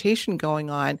experimentation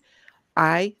going on?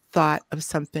 I thought of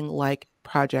something like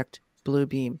Project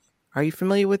Bluebeam. Are you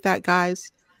familiar with that,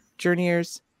 guys?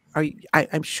 Journeyers?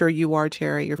 I'm sure you are,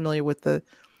 Terry. You're familiar with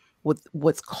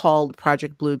what's called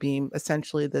Project Bluebeam,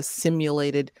 essentially the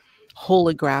simulated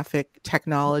holographic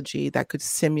technology that could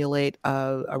simulate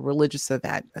a religious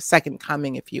event, a second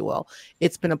coming, if you will.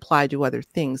 It's been applied to other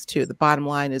things too. The bottom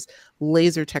line is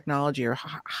laser technology or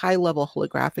high level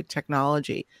holographic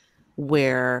technology,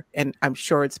 where, and I'm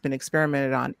sure it's been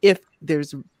experimented on, if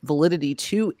there's validity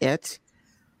to it,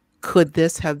 could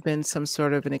this have been some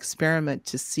sort of an experiment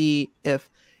to see if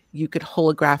you could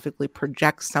holographically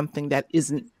project something that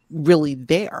isn't really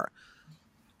there?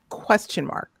 Question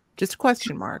mark. Just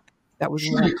question mark. That was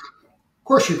Sure, one. you could. Of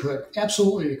course you could.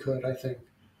 Absolutely you could, I think.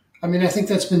 I mean, I think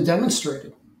that's been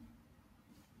demonstrated.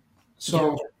 Yeah.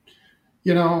 So,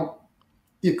 you know,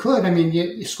 you could. I mean,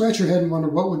 you scratch your head and wonder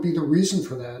what would be the reason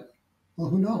for that. Well,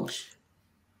 who knows?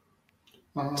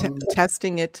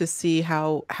 Testing it to see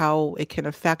how it can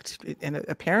affect, and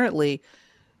apparently,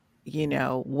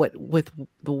 what with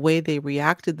the way they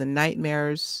reacted, the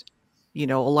nightmares, a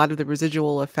lot of the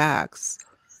residual effects.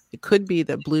 It could be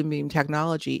that blue beam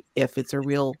technology, if it's a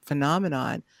real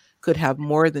phenomenon, could have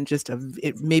more than just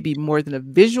it may be more than a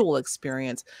visual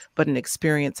experience, but an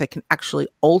experience that can actually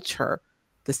alter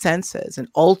the senses and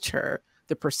alter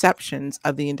the perceptions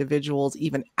of the individuals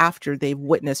even after they've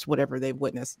witnessed whatever they've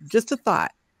witnessed. Just a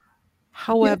thought. Yeah,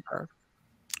 However,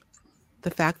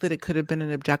 the fact that it could have been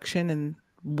an abduction and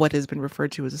what has been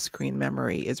referred to as a screen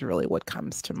memory is really what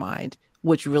comes to mind,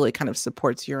 which really kind of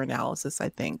supports your analysis, I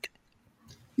think.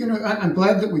 I'm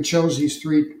glad that we chose these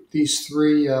three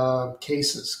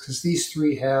cases because these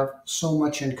three have so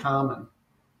much in common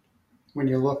when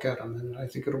you look at them, and I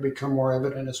think it'll become more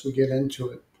evident as we get into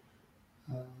it.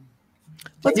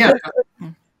 But Let's yeah,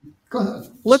 go. go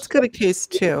ahead. Let's go to case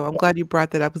two. I'm glad you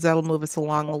brought that up because that'll move us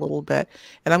along a little bit.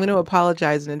 And I'm going to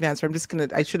apologize in advance. I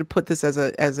should have put this as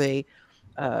a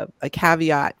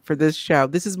caveat for this show.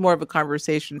 This is more of a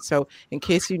conversation. So in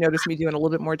case you notice me doing a little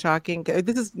bit more talking,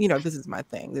 this is my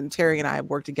thing. And Terry and I have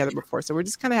worked together before. So we're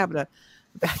just kind of having a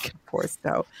back and forth.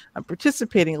 So I'm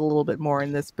participating a little bit more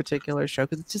in this particular show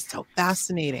because it's just so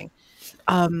fascinating.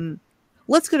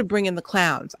 Let's go to Bring in the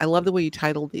Clowns. I love the way you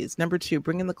titled these. Number 2,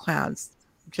 Bring in the Clowns.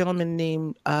 A gentleman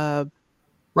named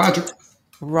Roger.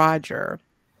 Roger.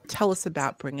 Tell us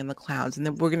about Bring in the Clowns. And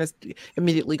then we're going to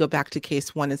immediately go back to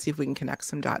case 1 and see if we can connect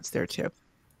some dots there too.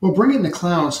 Well, Bring in the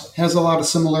Clowns has a lot of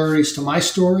similarities to my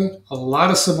story, a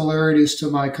lot of similarities to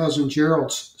my cousin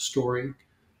Gerald's story,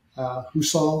 who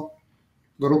saw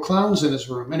little clowns in his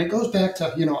room. And it goes back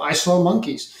to, I saw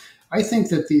monkeys. I think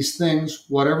that these things,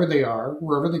 whatever they are,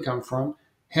 wherever they come from,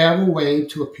 have a way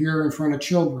to appear in front of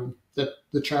children that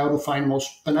the child will find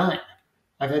most benign.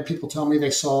 I've had people tell me they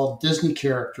saw Disney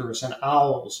characters and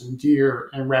owls and deer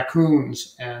and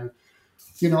raccoons and,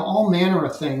 all manner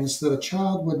of things that a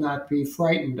child would not be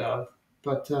frightened of.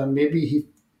 But maybe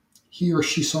he or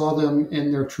she saw them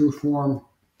in their true form.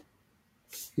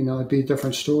 It'd be a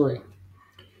different story.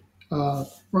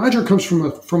 Roger comes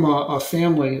from a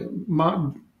family.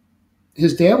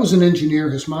 His dad was an engineer.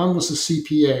 His mom was a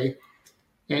CPA,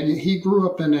 and he grew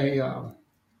up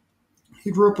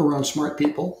around smart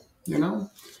people. And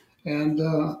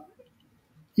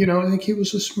I think he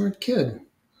was a smart kid.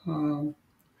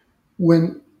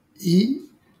 When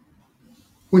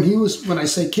I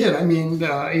say kid, I mean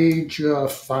age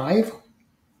 5,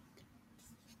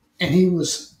 and he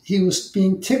was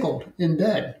being tickled in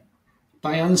bed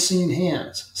by unseen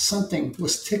hands. Something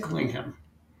was tickling him.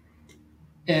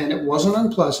 And it wasn't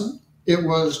unpleasant. It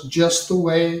was just the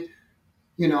way,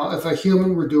 if a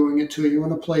human were doing it to you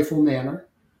in a playful manner,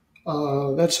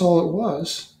 that's all it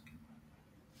was.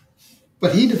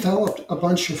 But he developed a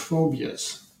bunch of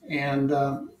phobias. And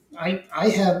I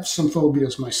have some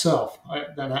phobias myself.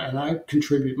 And I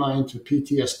contribute mine to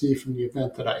PTSD from the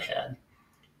event that I had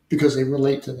because they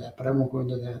relate to that, but I won't go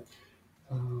into that.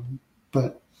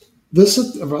 But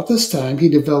about this time, he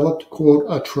developed, quote,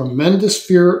 a tremendous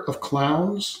fear of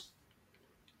clowns,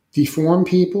 deformed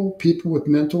people with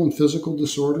mental and physical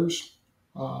disorders,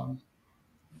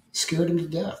 scared him to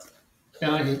death.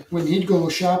 And when he'd go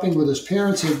shopping with his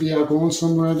parents, he'd be out going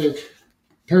somewhere. The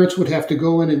parents would have to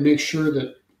go in and make sure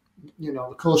that,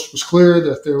 the coast was clear,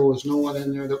 that there was no one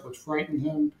in there that would frighten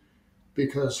him,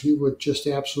 because he would just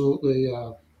absolutely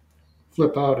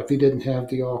flip out if he didn't have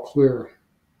the all clear.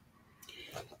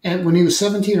 And when he was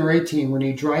 17 or 18, when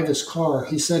he'd drive his car,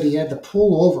 he said he had to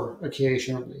pull over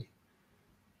occasionally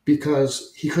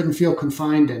because he couldn't feel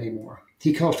confined anymore.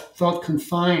 He felt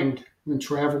confined when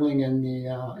traveling in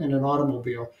an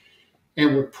automobile,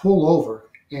 and would pull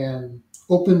over and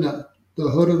open the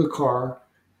hood of the car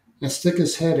and stick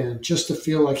his head in just to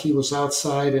feel like he was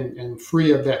outside and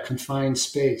free of that confined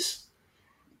space.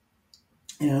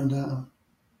 And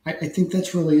I think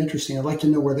that's really interesting. I'd like to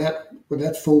know where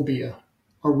that phobia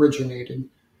originated.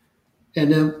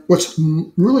 And then what's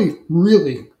really,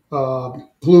 really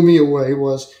blew me away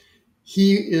was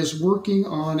he is working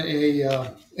on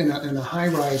in a high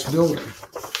rise building,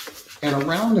 and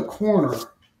around the corner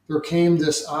there came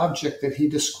this object that he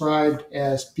described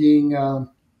as being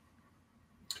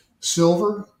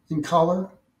silver in color.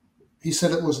 He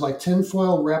said it was like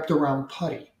tinfoil wrapped around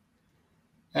putty,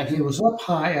 and he was up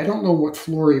high. I don't know what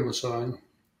floor he was on,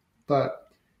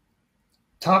 but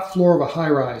top floor of a high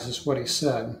rise is what he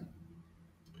said.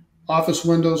 Office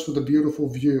windows with a beautiful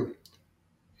view.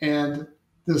 And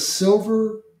the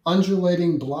silver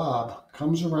undulating blob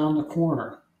comes around the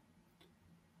corner.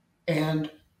 And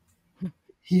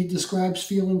he describes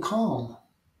feeling calm,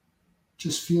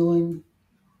 just feeling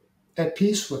at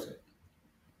peace with it,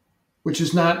 which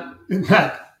is not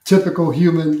typical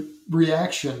human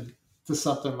reaction to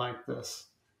something like this.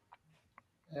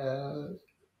 Uh,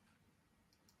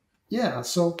 yeah,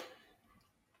 so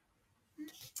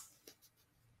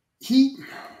he,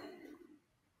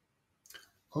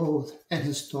 and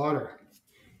his daughter.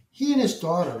 He and his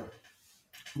daughter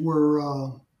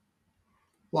were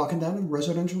walking down a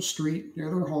residential street near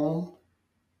their home,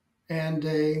 and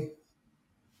a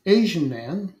Asian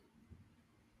man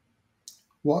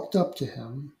walked up to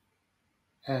him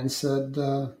and said,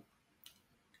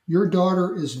 "Your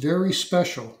daughter is very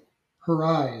special. Her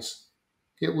eyes,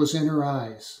 it was in her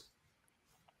eyes."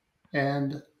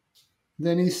 And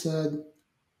then he said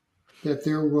that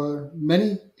there were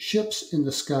many ships in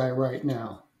the sky right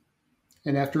now.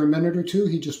 And after a minute or two,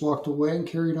 he just walked away and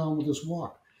carried on with his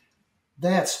walk.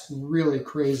 That's really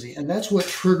crazy. And that's what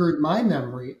triggered my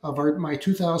memory of my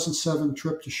 2007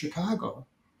 trip to Chicago,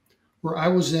 where I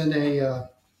was in a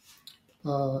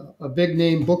big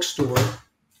name bookstore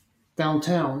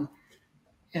downtown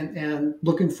and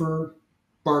looking for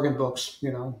bargain books,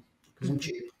 because I'm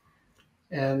cheap.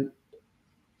 And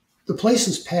the place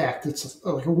is packed. It's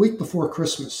like a week before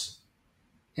Christmas.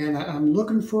 And I'm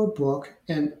looking for a book.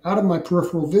 And out of my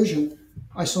peripheral vision,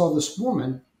 I saw this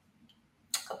woman,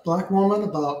 a black woman,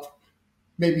 about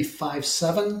maybe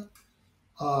 5'7",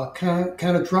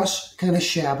 kind of dressed kind of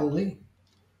shabbily,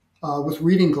 with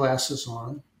reading glasses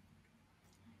on.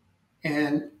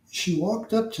 And she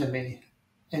walked up to me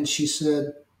and she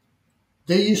said,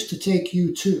 "They used to take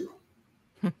you too.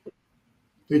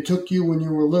 They took you when you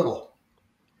were little."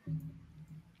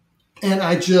 And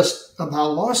I just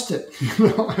about lost it.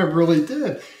 I really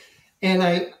did. And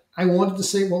I wanted to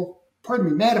say, "Well, pardon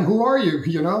me, madam, who are you?"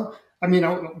 I mean,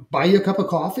 I'll buy you a cup of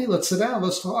coffee. Let's sit down.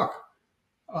 Let's talk.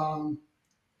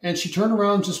 And she turned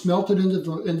around, just melted into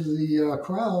the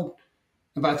crowd.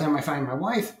 And by the time I find my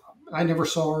wife, I never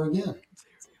saw her again.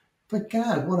 But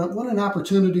God, what an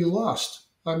opportunity lost.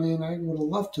 I mean, I would have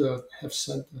loved to have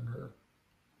said to her,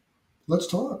 "Let's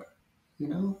talk,"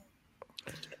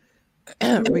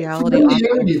 Reality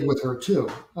familiarity with her too.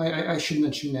 I should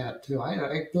mention that too.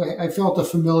 I felt a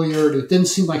familiarity. It didn't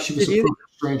seem like she was a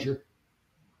perfect stranger.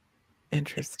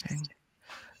 Interesting.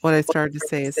 What I started to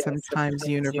say is sometimes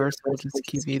the universe will just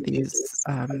give you these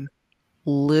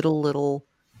little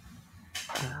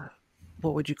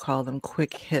what would you call them?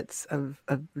 Quick hits of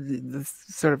this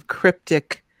sort of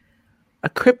cryptic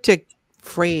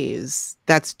phrase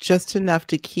that's just enough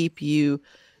to keep you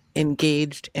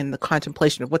engaged in the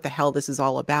contemplation of what the hell this is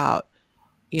all about.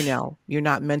 You're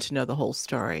not meant to know the whole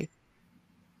story.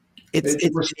 It's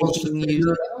we're supposed to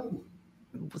figure it out.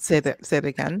 Say that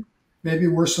again. Maybe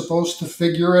we're supposed to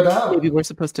figure it out. Maybe we're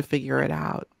supposed to figure it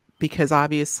out, because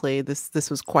obviously this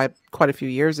was quite a few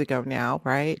years ago now,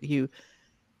 right?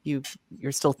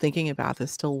 You're still thinking about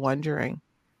this, still wondering,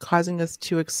 causing us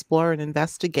to explore and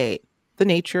investigate the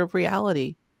nature of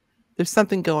reality. There's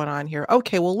something going on here.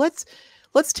 Okay, well let's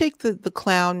take the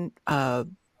clown,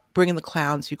 bringing the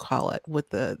clowns, you call it, with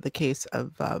the case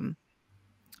of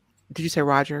did you say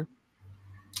Roger?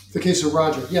 The case of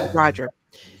Roger, yeah. Roger.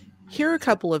 Here are a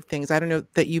couple of things. I don't know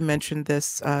that you mentioned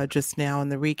this just now in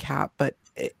the recap, but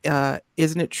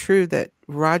isn't it true that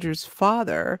Roger's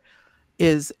father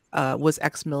was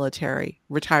ex-military,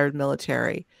 retired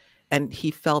military, and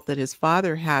he felt that his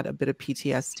father had a bit of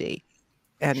PTSD,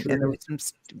 and there was some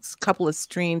couple of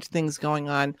strange things going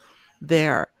on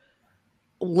there.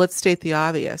 Let's state the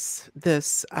obvious.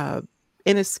 This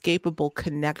inescapable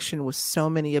connection with so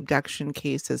many abduction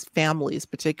cases, families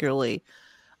particularly,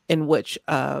 in which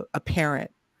a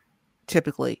parent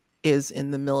typically is in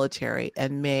the military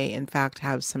and may in fact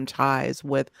have some ties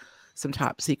with some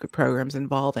top secret programs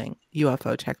involving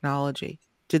UFO technology.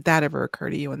 Did that ever occur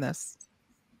to you in this?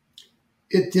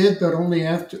 It did, but only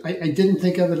after. I didn't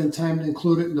think of it in time to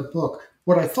include it in the book.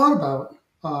 What I thought about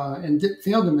and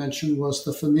failed to mention was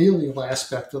the familial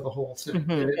aspect of the whole thing.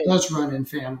 Mm-hmm. It does run in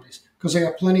families. because I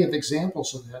got plenty of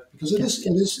examples of that because Yeah.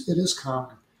 it is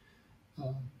common.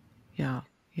 Um, Yeah.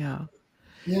 Yeah.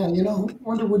 yeah,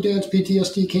 wonder where Dad's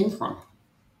PTSD came from.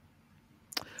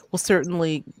 Well,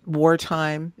 certainly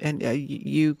wartime, and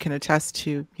you can attest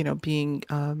to, being.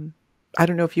 I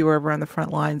don't know if you were ever on the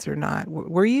front lines or not.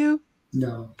 Were you?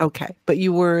 No, Okay, but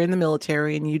you were in the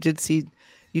military, and you did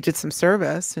some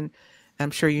service, and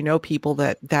I'm sure you know people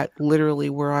that literally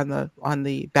were on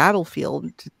the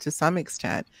battlefield to some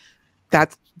extent.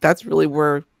 That's really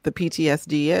where the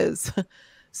PTSD is.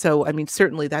 So, I mean,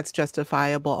 certainly that's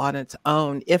justifiable on its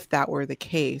own if that were the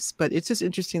case. But it's just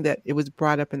interesting that it was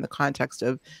brought up in the context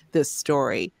of this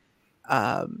story.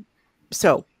 Um,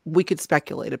 so we could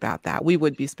speculate about that. We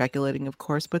would be speculating, of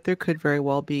course, but there could very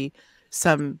well be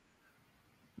some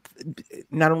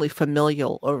not only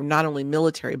familial or not only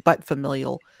military, but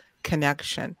familial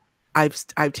connection. I've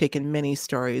taken many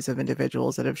stories of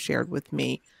individuals that have shared with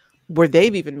me where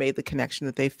they've even made the connection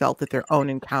that they felt that their own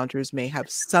encounters may have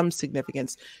some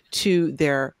significance to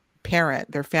their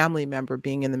parent, their family member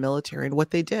being in the military and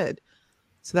what they did.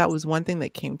 So that was one thing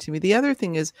that came to me. The other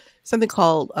thing is something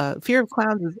called fear of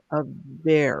clowns is a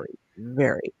very,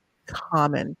 very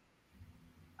common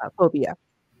phobia.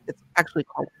 It's actually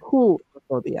called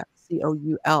coulrophobia,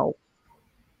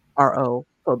 COULRO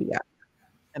phobia.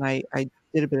 And I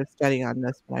did a bit of study on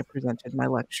this when I presented my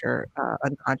lecture,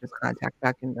 Unconscious Contact,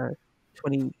 back in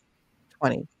 2020,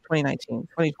 2019,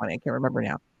 2020, I can't remember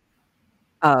now,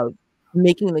 uh,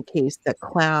 making the case that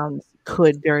clowns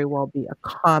could very well be a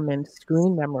common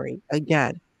screen memory,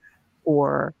 again,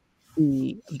 for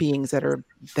the beings that are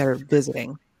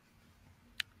visiting.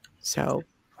 So,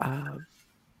 uh,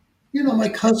 my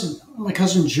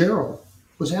cousin Gerald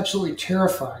was absolutely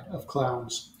terrified of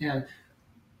clowns, and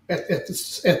at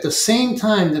the same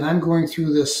time that I'm going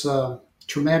through this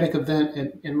traumatic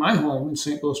event in my home in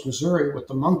St. Louis, Missouri, with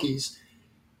the monkeys,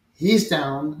 he's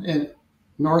down in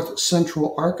north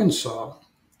central Arkansas,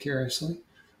 curiously,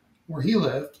 where he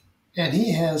lived, and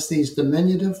he has these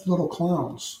diminutive little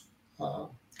clowns uh,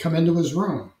 come into his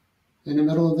room in the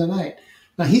middle of the night.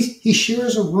 Now he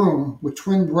shares a room with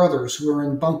twin brothers who are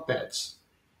in bunk beds.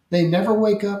 They never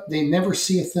wake up. They never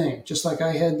see a thing. Just like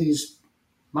I had these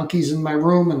monkeys in my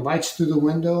room and lights through the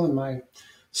window, and my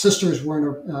sisters were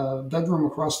in a bedroom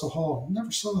across the hall.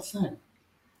 Never saw a thing.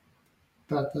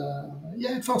 But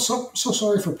yeah, I felt so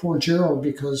sorry for poor Gerald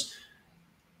because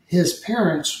his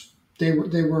parents they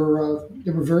were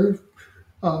very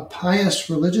pious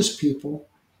religious people,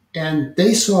 and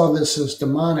they saw this as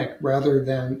demonic rather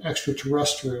than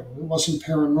extraterrestrial. It wasn't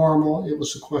paranormal. It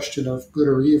was a question of good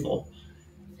or evil,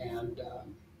 and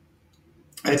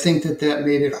I think that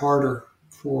made it harder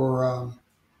for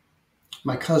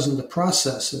my cousin to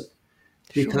process it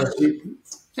sure. because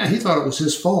he thought it was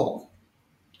his fault.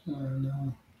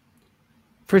 And,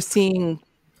 For seeing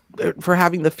for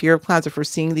having the fear of clowns or for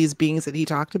seeing these beings that he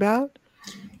talked about?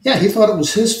 yeah, he thought it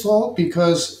was his fault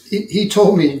because he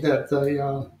told me that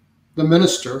the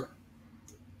minister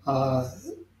uh,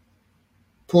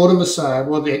 pulled him aside.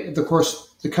 Well, of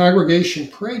course, the congregation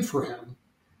prayed for him,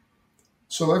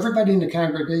 so everybody in the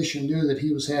congregation knew that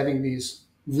he was having these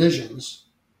visions,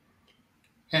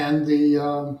 and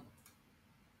the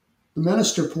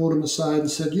minister pulled him aside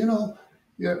and said,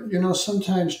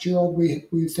 sometimes, Gerald,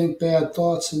 we think bad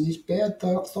thoughts, and these bad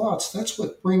thoughts, that's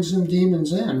what brings them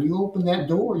demons in. You open that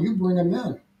door, you bring them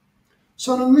in.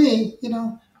 So to me,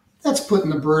 that's putting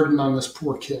the burden on this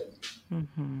poor kid.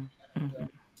 Mhm, mhm.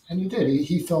 And he did.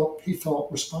 He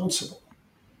felt responsible.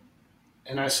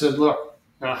 And I said, look,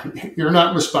 you're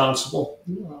not responsible.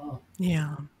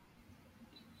 Yeah.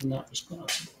 You're not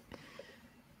responsible.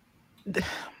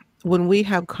 When we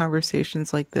have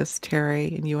conversations like this,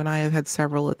 Terry, and you and I have had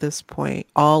several at this point,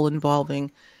 all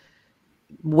involving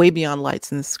way beyond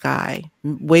lights in the sky,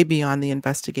 way beyond the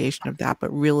investigation of that, but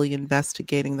really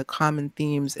investigating the common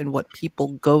themes and what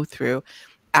people go through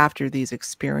after these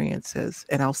experiences.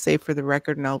 And I'll say for the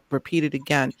record, and I'll repeat it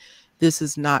again, this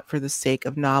is not for the sake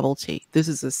of novelty. This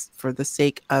is for the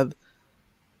sake of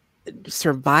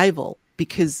survival,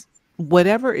 because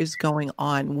whatever is going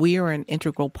on, we are an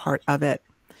integral part of it.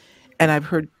 And I've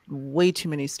heard way too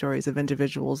many stories of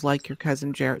individuals like your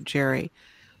cousin Jerry,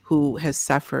 who has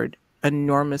suffered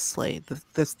enormously.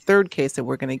 This third case that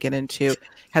we're going to get into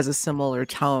has a similar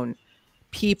tone.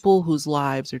 People whose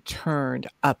lives are turned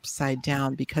upside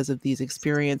down because of these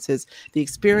experiences. The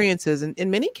experiences, and in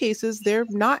many cases, they're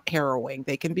not harrowing.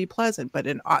 They can be pleasant, but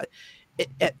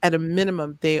at a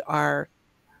minimum, they are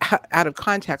out of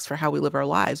context for how we live our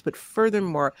lives. But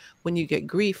furthermore, when you get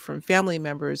grief from family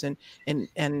members and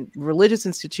religious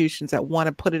institutions that want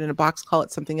to put it in a box, call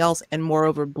it something else, and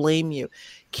moreover blame you,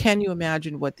 can you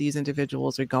imagine what these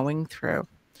individuals are going through?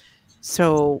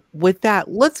 So with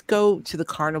that, let's go to the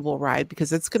carnival ride,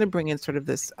 because it's going to bring in sort of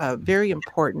this very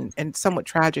important and somewhat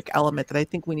tragic element that I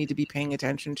think we need to be paying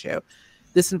attention to.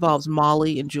 This involves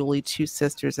Molly and Julie, two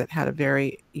sisters that had a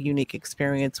very unique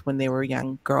experience when they were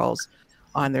young girls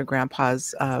on their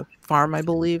grandpa's farm, I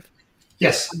believe.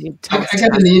 Yes, Can you I, tell us I got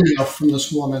about an that? email from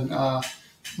this woman,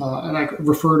 and I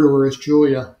refer to her as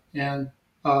Julia, and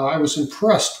I was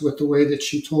impressed with the way that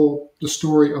she told the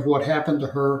story of what happened to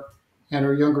her and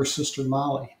her younger sister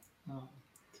Molly. Uh,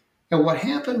 and what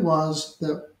happened was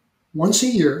that once a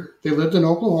year, they lived in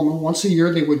Oklahoma. Once a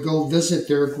year, they would go visit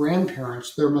their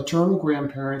grandparents, their maternal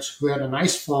grandparents, who had a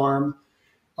nice farm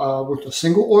with a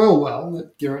single oil well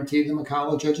that guaranteed them a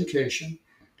college education.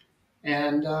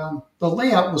 And the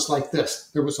layout was like this: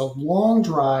 there was a long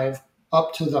drive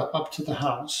up to the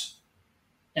house,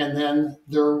 and then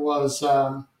there was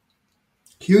a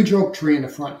huge oak tree in the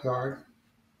front yard,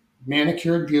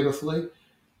 manicured beautifully,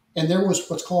 and there was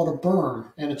what's called a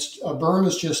berm, and it's a berm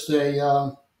is just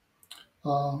a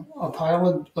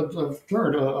pile of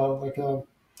dirt, like a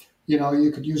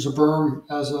you could use a berm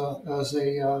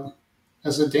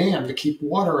as a dam to keep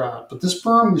water out. But this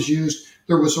berm was used.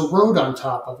 There was a road on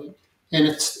top of it, and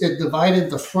it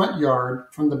divided the front yard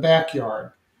from the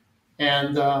backyard.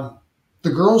 And the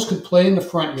girls could play in the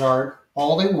front yard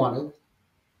all they wanted,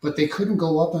 but they couldn't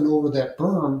go up and over that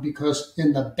berm because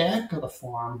in the back of the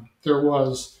farm there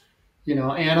was,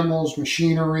 animals,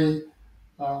 machinery,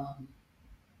 um,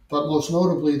 but most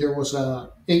notably there was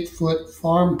a 8-foot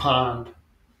farm pond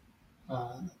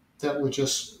uh, that would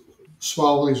just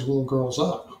swallow these little girls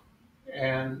up.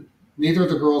 And neither of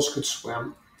the girls could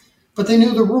swim, but they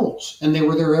knew the rules, and they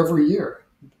were there every year.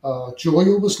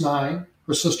 Julia was 9,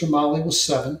 her sister Molly was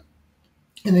 7,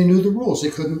 and they knew the rules. They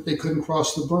couldn't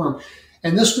cross the berm,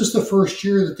 and this was the first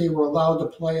year that they were allowed to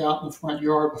play out in the front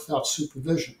yard without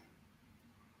supervision.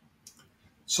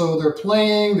 So they're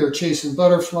playing, they're chasing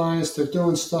butterflies, they're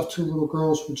doing stuff two little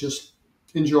girls would just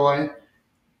enjoy,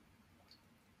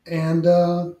 and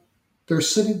they're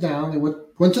sitting down. They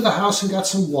went to the house and got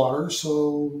some water,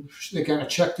 so they kind of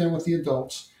checked in with the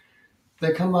adults.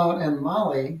 They come out, and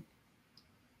Molly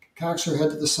cocks her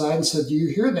head to the side and said, "Do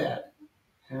you hear that?"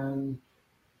 And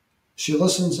she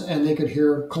listens, and they could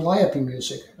hear calliope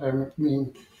music. I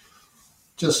mean,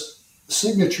 just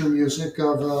signature music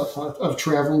of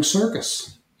traveling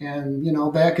circus. And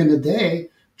back in the day,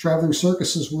 traveling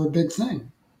circuses were a big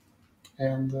thing.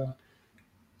 And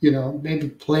maybe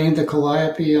playing the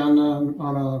calliope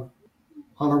from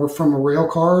a rail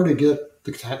car to get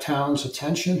the town's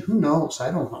attention. Who knows? I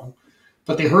don't know.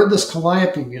 But they heard this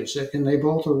calliope music, and they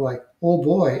both are like, "Oh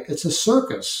boy, it's a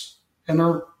circus!" And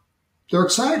they're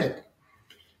excited.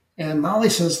 And Molly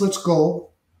says, let's go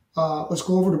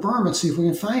over to Burma and see if we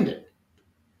can find it."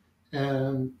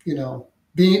 And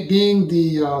being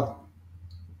the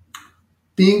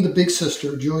big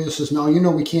sister, Julia says, "No,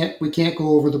 we can't go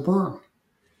over the berm."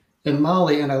 And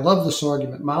Molly, and I love this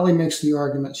argument, Molly makes the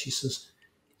argument. She says,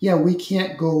 "Yeah, we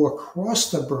can't go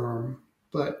across the berm,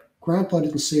 but Grandpa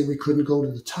didn't say we couldn't go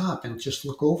to the top and just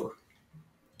look over."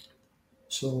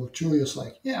 So Julia's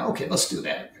like, "Yeah, okay, let's do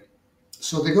that."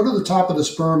 So they go to the top of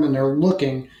this berm and they're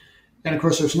looking, and of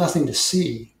course there's nothing to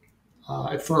see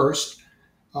at first.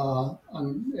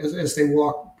 As they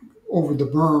walk over the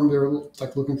berm, they're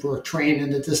like looking for a train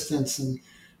in the distance, and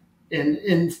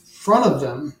in front of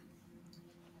them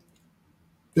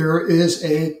there is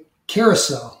a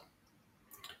carousel.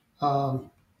 Um,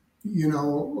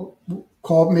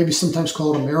 sometimes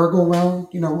called a merry-go-round.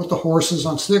 With the horses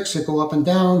on sticks that go up and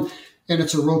down, and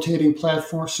it's a rotating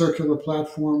platform, circular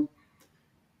platform.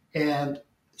 And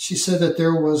she said that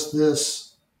there was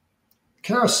this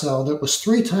carousel that was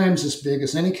 3 times as big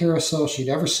as any carousel she'd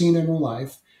ever seen in her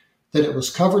life, that it was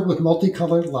covered with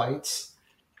multicolored lights,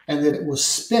 and that it was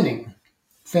spinning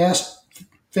faster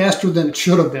than it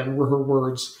should have been, were her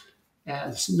words,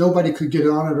 as nobody could get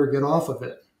on it or get off of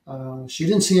it. She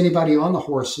didn't see anybody on the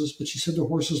horses, but she said the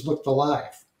horses looked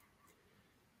alive.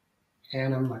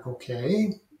 And I'm like,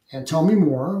 okay, and tell me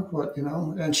more.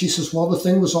 And she says, "Well, the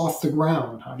thing was off the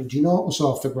ground." "How did you know it was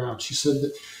off the ground?" She said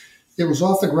that it was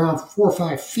off the ground 4 or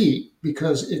 5 feet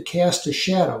because it cast a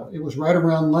shadow. It was right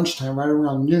around lunchtime, right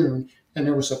around noon, and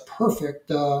there was a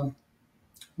perfect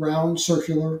round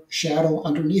circular shadow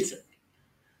underneath it,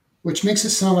 which makes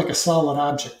it sound like a solid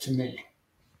object to me.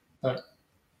 But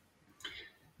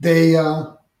they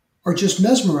are just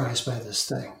mesmerized by this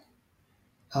thing.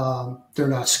 They're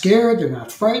not scared. They're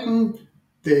not frightened.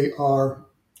 They are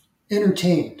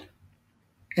entertained.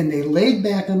 And they laid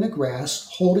back on the grass,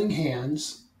 holding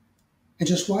hands, and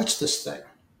just watched this thing.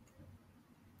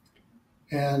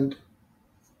 And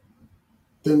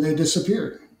then they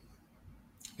disappeared.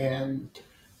 And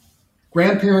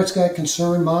grandparents got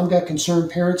concerned, mom got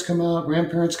concerned, parents come out,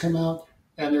 grandparents come out,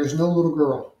 and there's no little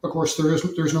girl. Of course,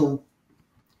 there's no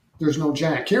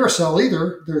giant carousel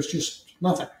either. There's just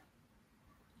nothing.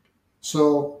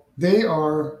 So they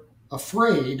are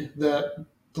afraid that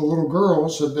the little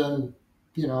girls have been,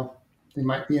 you know, they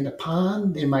might be in the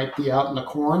pond, they might be out in the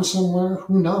corn somewhere,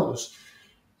 who knows?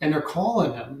 And they're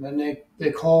calling them, and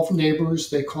they call neighbors,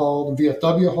 they call the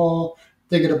VFW hall,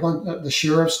 they get a bunch, the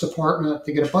sheriff's department,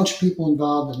 they get a bunch of people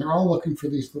involved, and they're all looking for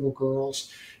these little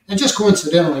girls. And just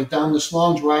coincidentally, down this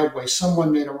long driveway,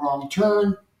 someone made a wrong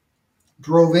turn,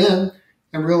 drove in,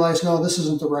 and realized, no, this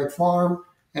isn't the right farm,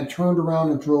 and turned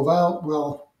around and drove out.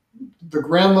 Well, the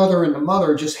grandmother and the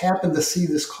mother just happened to see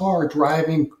this car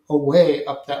driving away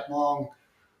up that long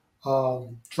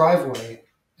driveway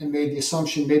and made the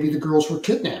assumption maybe the girls were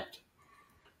kidnapped.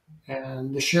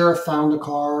 And the sheriff found the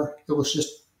car. It was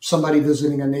just somebody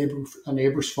visiting a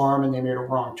neighbor's farm, and they made a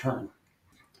wrong turn.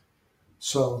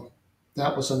 So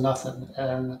that was a nothing.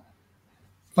 And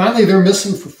finally, they're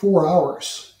missing for 4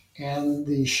 hours. And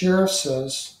the sheriff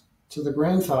says to the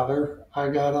grandfather, I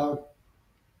got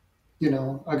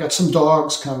some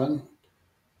dogs coming,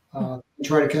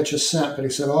 try to catch a scent. But he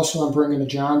said, also, I'm bringing a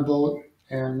John boat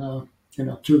and,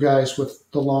 2 guys with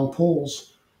the long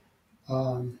poles.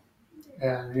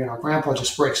 Grandpa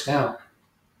just breaks down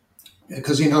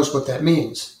because he knows what that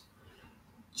means.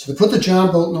 So they put the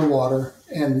John boat in the water,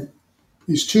 and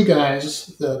these 2 guys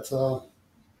that,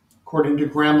 according to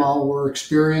Grandma, were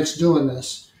experienced doing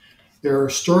this, they're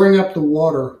stirring up the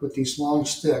water with these long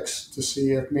sticks to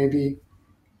see if maybe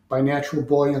by natural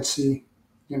buoyancy,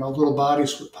 little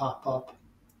bodies would pop up.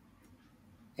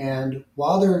 And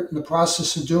while they're in the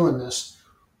process of doing this,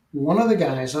 one of the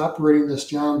guys operating this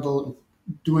John boat,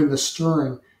 doing the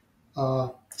stirring,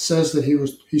 says that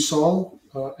he saw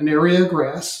an area of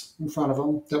grass in front of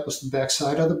him that was the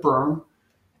backside of the berm,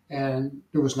 and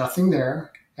there was nothing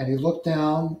there. And he looked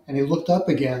down and he looked up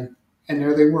again, and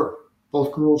there they were.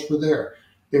 Both girls were there.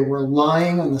 They were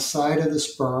lying on the side of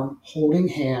this berm, holding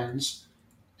hands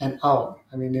and out.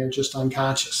 I mean, they're just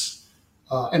unconscious.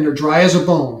 And they're dry as a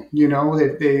bone. They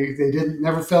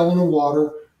never fell in the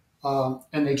water,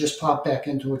 and they just popped back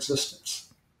into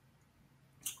existence.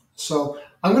 So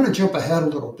I'm going to jump ahead a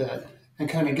little bit and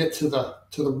kind of get to the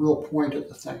real point of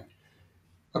the thing.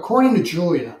 According to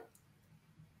Julia,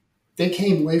 they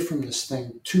came away from this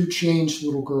thing 2 changed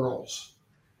little girls.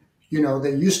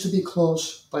 They used to be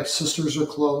close, like sisters are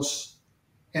close.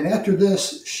 And after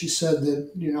this, she said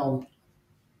that,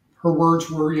 her words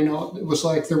were, it was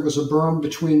like there was a berm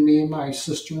between me and my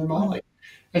sister and Molly.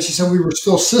 And she said we were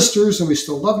still sisters and we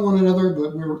still loved one another,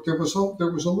 but there was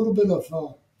a little bit of,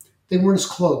 they weren't as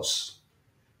close.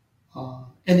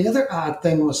 And the other odd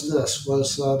thing was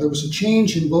there was a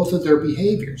change in both of their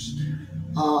behaviors.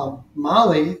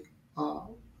 Molly,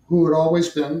 who had always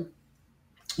been,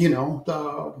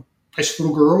 the nice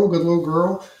little girl, good little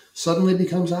girl, suddenly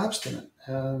becomes obstinate.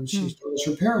 And she tells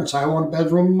her parents, I want a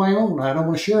bedroom of my own. I don't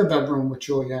want to share a bedroom with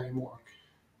Julia anymore.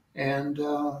 And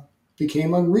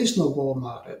became unreasonable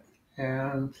about it.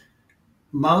 And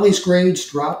Molly's grades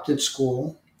dropped at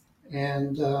school.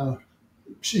 And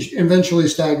she eventually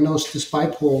is diagnosed as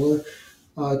bipolar,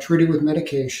 treated with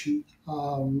medication.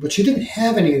 But she didn't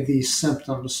have any of these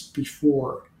symptoms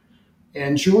before.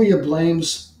 And Julia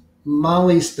blames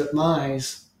Molly's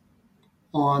demise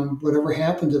on whatever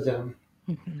happened to them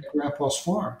at Grandpa's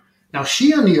farm. Now,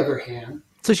 she, on the other hand...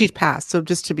 So she's passed. So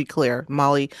just to be clear,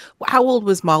 Molly, how old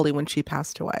was Molly when she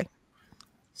passed away?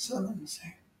 So let me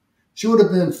see. She would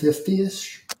have been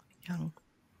 50-ish. Young.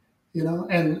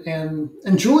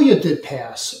 And Julia did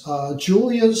pass.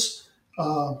 Julia's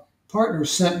partner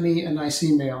sent me a nice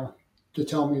email to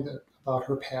tell me about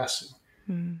her passing.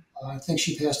 I think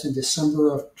she passed in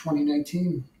December of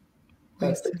 2019.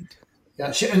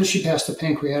 Yeah, she passed of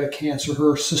pancreatic cancer.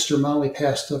 Her sister Molly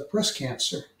passed of breast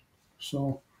cancer.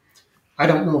 So I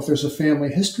don't know if there's a family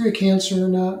history of cancer or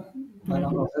not. I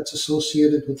don't know if that's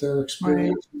associated with their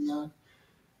experience or not.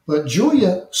 But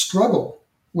Julia struggled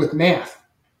with math.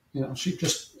 She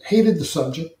just hated the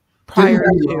subject. Prior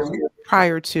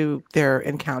to their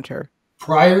encounter.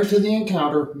 Prior to the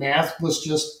encounter, math was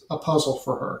just a puzzle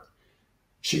for her.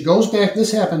 She goes back,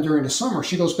 this happened during the summer,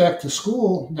 she goes back to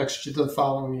school the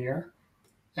following year,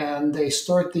 and they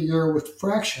start the year with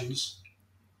fractions.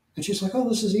 And she's like, oh,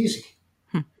 this is easy.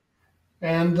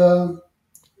 And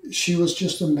she was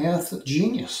just a math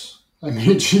genius. I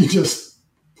mean, she just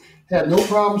had no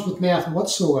problems with math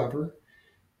whatsoever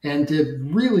and did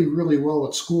really, really well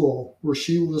at school, where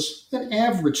she was an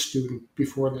average student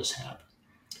before this happened.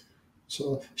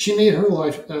 So she made her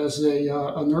life as a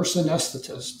nurse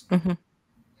anesthetist, Hmm.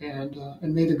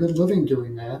 and made a good living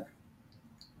doing that.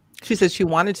 She said she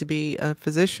wanted to be a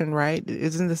physician, right?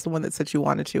 Isn't this the one that said she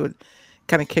wanted to and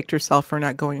kind of kicked herself for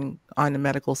not going on to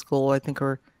medical school, I think,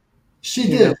 or, She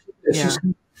you did. know, yeah, She's,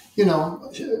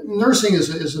 nursing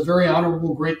is a very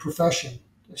honorable, great profession.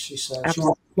 She said she won't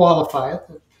absolutely. qualify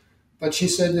it, but she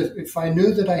said that if I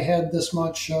knew that I had this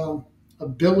much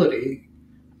ability,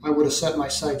 I would have set my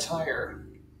sights higher.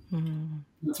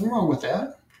 Nothing wrong with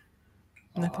that.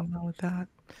 Nothing wrong with that.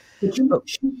 But But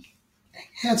she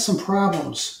had some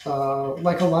problems,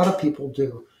 like a lot of people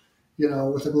do,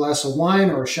 with a glass of wine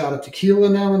or a shot of tequila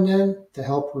now and then to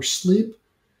help her sleep.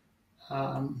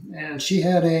 And she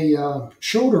had a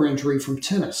shoulder injury from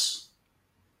tennis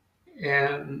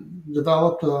and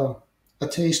developed a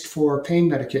taste for pain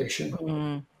medication.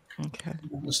 okay.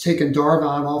 I was taking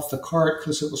Darvon off the cart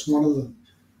because it was one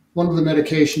of the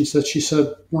medications that she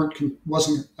said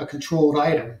wasn't a controlled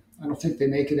item. I don't think they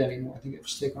make it anymore. I think it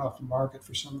was taken off the market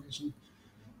for some reason,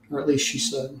 or at least she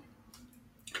said.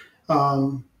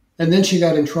 And then she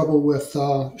got in trouble with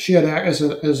she had as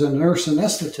a nurse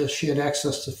anesthetist, she had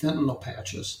access to fentanyl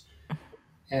patches,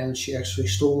 and she actually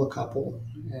stole a couple.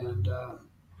 And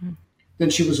then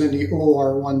she was in the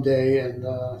OR one day, and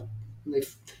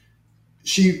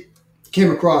she came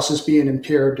across as being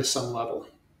impaired to some level,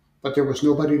 but there was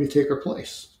nobody to take her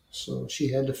place, so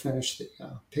she had to finish the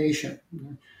patient.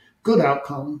 Good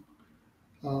outcome.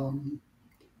 Um,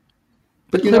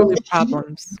 But but clearly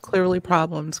problems, clearly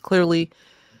problems, clearly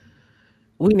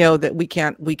we know that we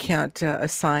can't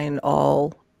assign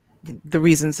all the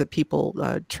reasons that people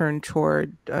turn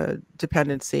toward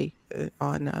dependency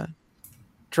on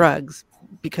drugs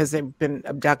because they've been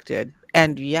abducted.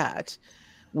 And yet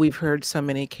we've heard so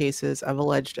many cases of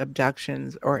alleged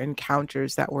abductions or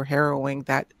encounters that were harrowing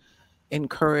that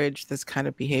encourage this kind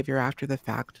of behavior after the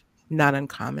fact. Not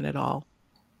uncommon at all.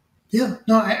 Yeah,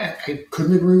 no, I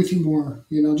couldn't agree with you more.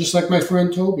 Just like my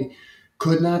friend Toby,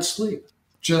 could not sleep.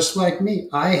 Just like me,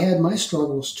 I had my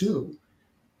struggles too,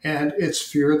 and it's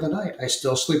fear of the night. I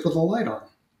still sleep with a light on.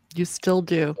 You still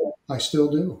do. I still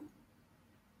do.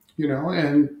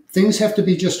 And things have to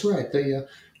be just right. The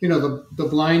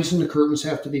blinds and the curtains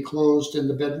have to be closed, and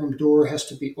the bedroom door has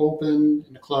to be open,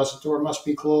 and the closet door must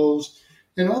be closed,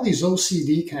 and all these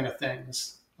OCD kind of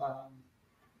things, are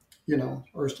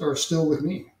still with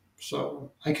me.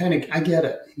 So I get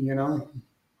it. Now,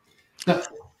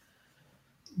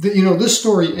 this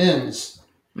story ends.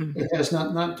 Mm. It has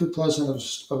not too pleasant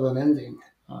of an ending.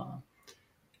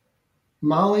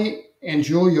 Molly and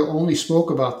Julia only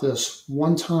spoke about this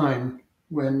one time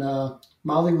when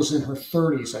Molly was in her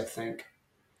 30s, I think.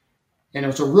 And it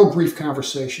was a real brief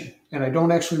conversation. And I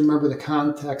don't actually remember the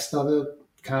context of it,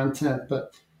 content,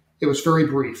 but it was very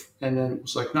brief. And then it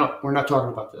was like, no, we're not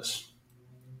talking about this.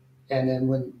 And then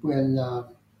when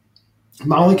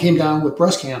Molly came down with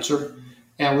breast cancer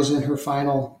and was in her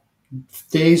final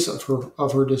days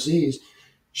of her disease,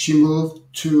 she moved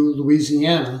to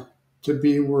Louisiana to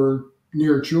be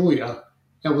near Julia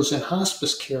and was in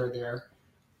hospice care there.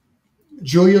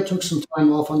 Julia took some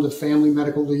time off under the Family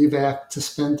Medical Leave Act to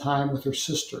spend time with her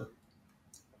sister.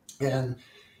 And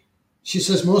she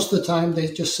says most of the time they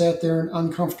just sat there in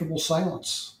uncomfortable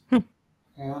silence.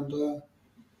 And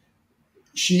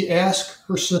she asked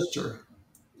her sister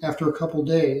after a couple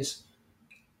days,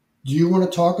 "Do you want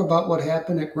to talk about what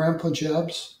happened at Grandpa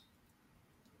Jeb's?"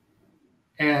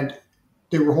 And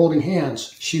they were holding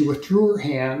hands. She withdrew her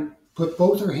hand, put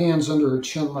both her hands under her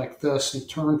chin like this, and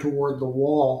turned toward the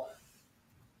wall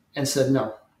and said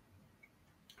no.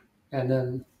 And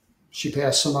then she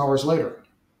passed some hours later.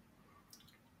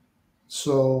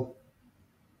 So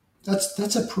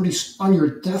that's a pretty, on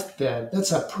your deathbed,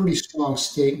 that's a pretty strong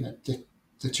statement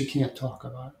that you can't talk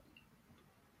about.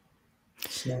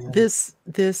 So, This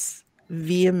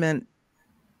vehemence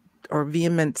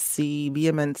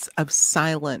of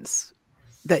silence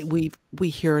that we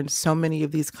hear in so many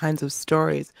of these kinds of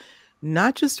stories,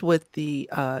 not just with the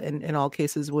in all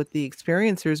cases with the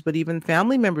experiencers, but even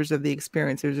family members of the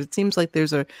experiencers. It seems like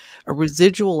there's a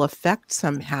residual effect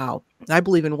somehow. I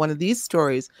believe in one of these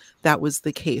stories that was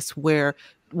the case where,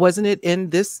 wasn't it in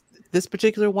this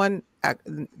particular one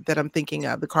that I'm thinking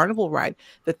of, the carnival ride,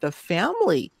 that the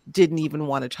family didn't even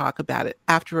want to talk about it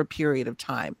after a period of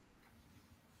time.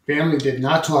 family did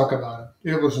not talk about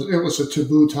it. It was a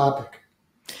taboo topic.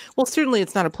 Well, certainly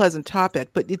it's not a pleasant topic,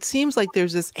 but it seems like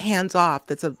there's this hands off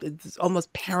it's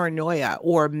almost paranoia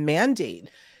or mandate.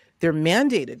 They're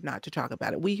mandated not to talk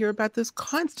about it. We hear about this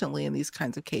constantly in these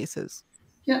kinds of cases.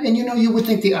 Yeah, and you would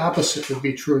think the opposite would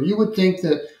be true. You would think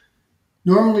that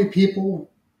normally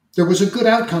people, there was a good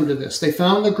outcome to this. They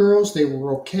found the girls, they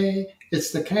were okay.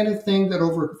 It's the kind of thing that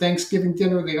over Thanksgiving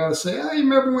dinner they got to say, "I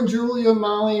remember when Julia and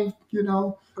Molly,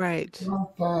 Right.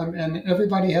 and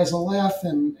everybody has a laugh,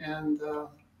 and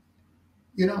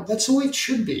that's the way it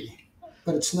should be,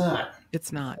 but it's not.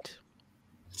 It's not.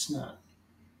 It's not.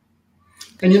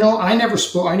 And I never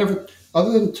spoke. I never,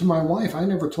 other than to my wife, I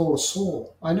never told a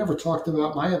soul. I never talked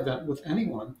about my event with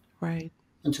anyone Right.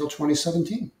 until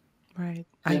 2017. Right.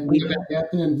 And We the know. event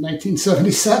happened in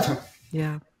 1977.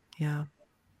 Yeah. Yeah.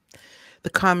 The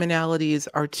commonalities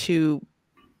are too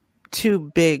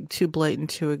big, too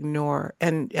blatant to ignore.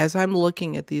 And as I'm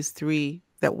looking at these three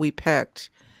that we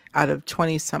picked out of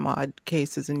 20 some odd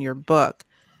cases in your book,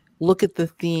 look at the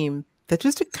theme that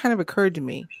just kind of occurred to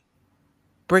me.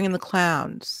 Bringing the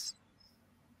clowns,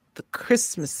 the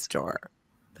Christmas store,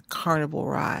 the carnival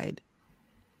ride.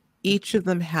 Each of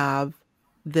them have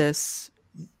this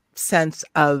sense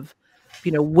of,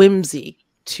 whimsy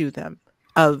to them,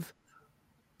 of,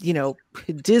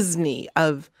 Disney,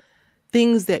 of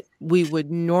things that we would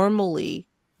normally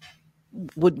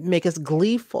would make us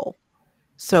gleeful.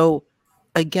 So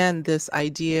again, this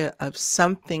idea of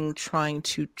something trying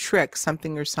to trick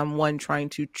something or someone trying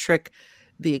to trick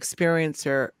the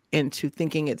experiencer into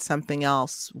thinking it's something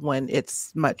else when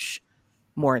it's much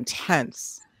more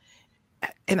intense.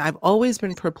 And I've always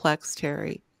been perplexed,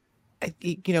 Terry.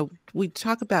 We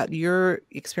talk about your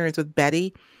experience with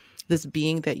Betty, this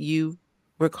being that you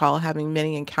recall having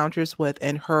many encounters with,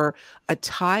 and her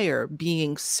attire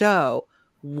being so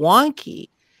wonky.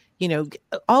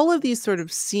 All of these sort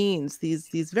of scenes,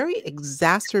 these very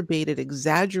exacerbated,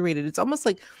 exaggerated. It's almost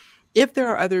like if there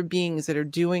are other beings that are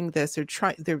doing this,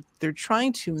 they're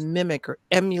trying to mimic or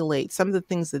emulate some of the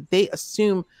things that they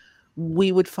assume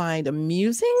we would find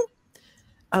amusing,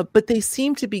 but they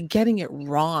seem to be getting it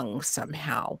wrong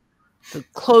somehow. The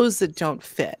clothes that don't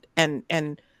fit,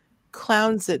 and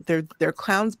clowns that they're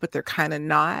clowns, but they're kind of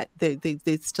not. They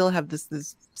still have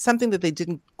this something that they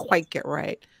didn't quite get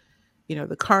right.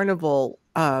 The carnival,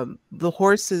 the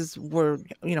horses were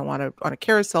on a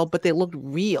carousel, but they looked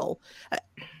real.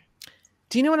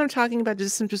 Do you know what I'm talking about?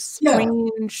 Just some Yeah.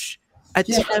 strange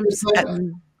attempts at.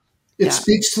 It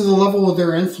speaks to the level of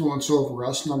their influence over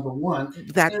us, number one.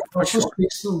 That And it for also sure.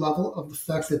 speaks to the level of the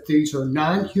fact that these are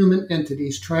non-human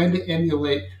entities trying to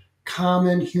emulate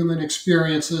common human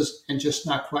experiences and just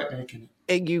not quite making it.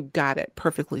 And you got it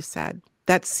perfectly said.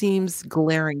 That seems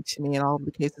glaring to me in all of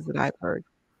the cases that I've heard.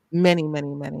 Many,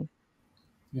 many, many.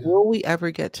 Yeah. Will we ever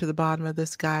get to the bottom of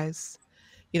this, guys?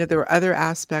 There were other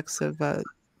aspects of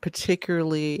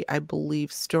particularly, I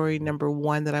believe, story number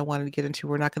one that I wanted to get into.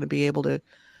 We're not going to be able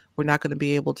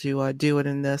to do it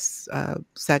in this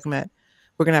segment.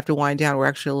 We're going to have to wind down. We're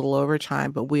actually a little over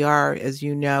time, but we are, as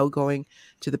you know, going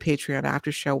to the Patreon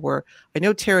after show where I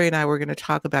know Terry and I were going to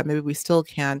talk about, maybe we still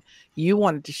can. You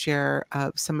wanted to share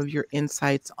some of your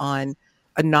insights on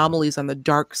anomalies on the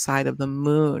dark side of the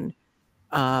moon.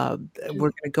 We're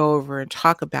going to go over and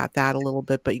talk about that a little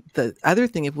bit. But the other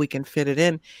thing, if we can fit it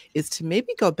in, is to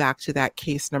maybe go back to that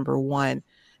case number one,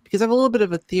 because I have a little bit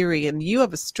of a theory and you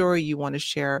have a story you want to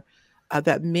share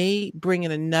that may bring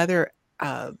in another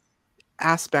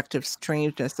aspect of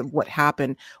strangeness of what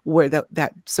happened where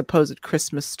that supposed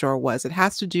Christmas store was. It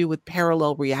has to do with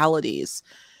parallel realities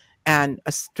and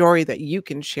a story that you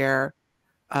can share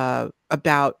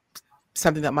about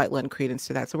something that might lend credence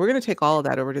to that. So we're going to take all of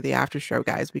that over to the after show,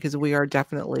 guys, because we are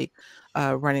definitely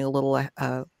running a little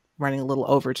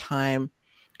over time.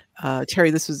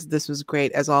 Terry, this was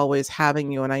great as always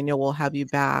having you, and I know we'll have you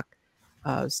back.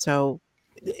 So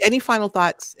any final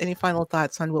thoughts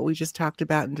on what we just talked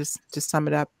about, and just to sum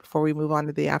it up before we move on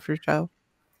to the after show?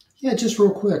 Yeah, just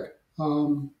real quick.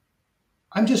 I'm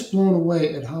just blown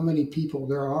away at how many people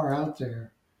there are out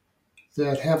there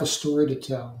that have a story to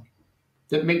tell,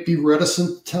 that may be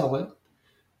reticent to tell it.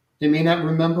 They may not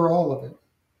remember all of it,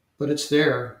 but it's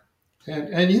there.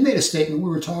 And you made a statement. We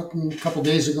were talking a couple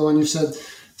days ago, and you said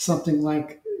something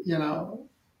like,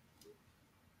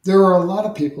 there are a lot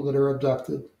of people that are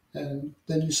abducted. And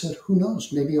then you said, who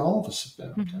knows? Maybe all of us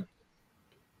have been abducted.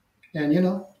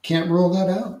 And, can't rule that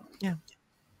out. Yeah.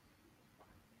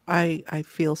 I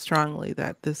feel strongly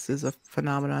that this is a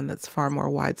phenomenon that's far more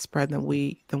widespread than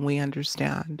we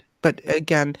understand. But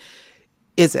again,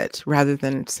 is it, rather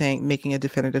than making a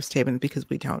definitive statement, because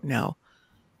we don't know.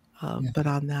 But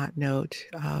on that note,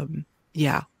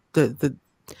 the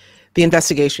the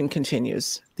investigation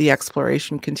continues, the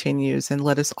exploration continues, and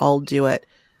let us all do it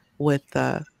with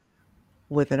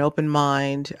with an open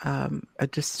mind, a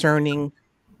discerning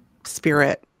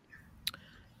spirit,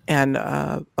 and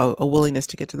a willingness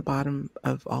to get to the bottom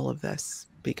of all of this,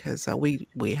 because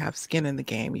we have skin in the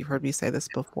game. You've heard me say this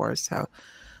before. So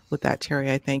with that,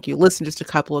 Terry, I thank you. Listen, just a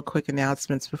couple of quick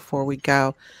announcements before we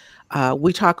go.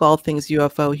 We talk all things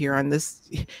UFO here on this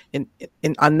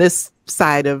on this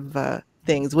side of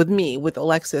things with me, with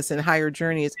Alexis and Higher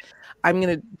Journeys. I'm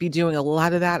going to be doing a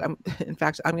lot of that. In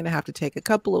fact, I'm going to have to take a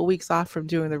couple of weeks off from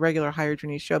doing the regular Higher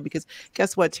Journeys show, because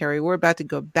guess what, Terry? We're about to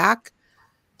go back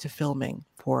to filming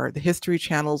for the History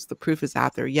Channels. The proof is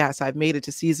out there. Yes, I've made it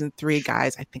to season 3,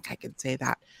 guys. I think I can say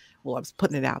that. Well, I was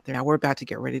putting it out there. Now we're about to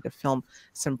get ready to film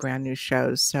some brand new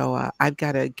shows. So I've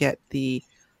got to get the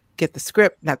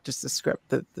script, not just the script,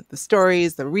 the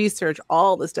stories, the research,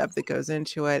 all the stuff that goes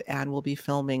into it. And we'll be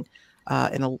filming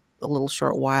in a little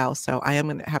short while. So I am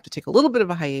going to have to take a little bit of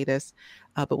a hiatus,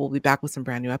 but we'll be back with some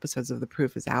brand new episodes of The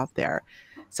Proof is Out There.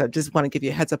 So just want to give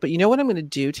you a heads up. But you know what I'm going to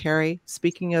do, Terry?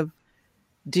 Speaking of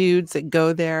dudes that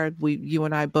go there, you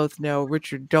and I both know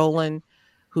Richard Dolan,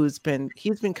 he's been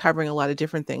covering a lot of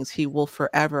different things. He will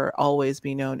forever always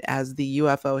be known as the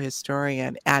UFO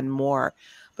historian and more.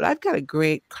 But I've got a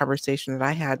great conversation that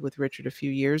I had with Richard a few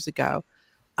years ago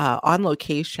on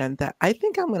location that I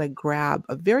think I'm going to grab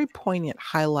a very poignant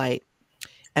highlight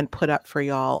and put up for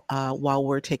y'all while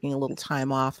we're taking a little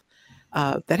time off.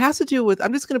 That has to do with,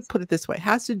 I'm just going to put it this way, it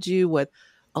has to do with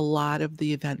a lot of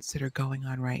the events that are going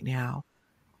on right now.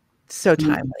 So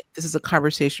timely. This is a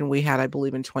conversation we had, I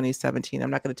believe, in 2017. I'm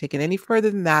not going to take it any further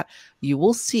than that. You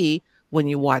will see when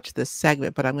you watch this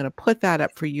segment, but I'm going to put that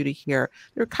up for you to hear.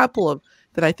 There are a couple of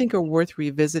that I think are worth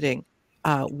revisiting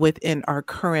within our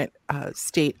current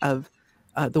state of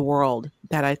the world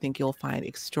that I think you'll find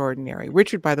extraordinary.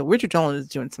 Richard Dolan is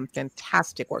doing some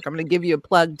fantastic work. I'm going to give you a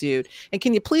plug, dude. And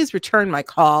can you please return my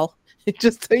call?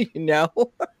 Just so you know.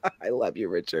 I love you,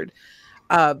 Richard.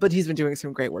 But he's been doing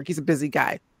some great work. He's a busy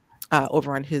guy.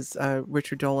 Over on his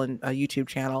Richard Dolan YouTube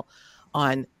channel,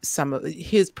 on some of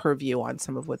his purview on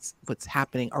some of what's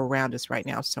happening around us right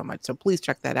now so much. So please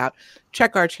check that out.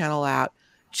 Check our channel out.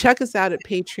 Check us out at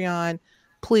Patreon.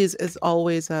 Please, as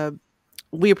always,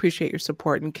 we appreciate your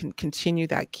support and can continue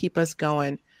that. Keep us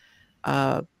going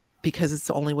because it's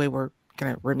the only way we're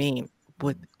going to remain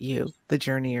with you, the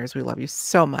journeyers. We love you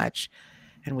so much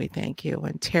and we thank you.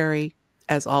 And Terry,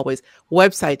 as always,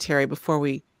 website, Terry, before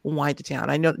we wind it down.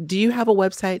 I know. Do you have a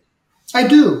website? I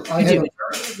do.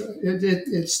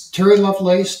 It's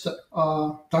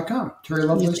terrylovelace.com.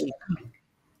 terrylovelace.com.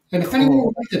 And if anyone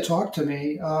would like to talk to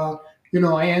me, I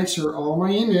answer all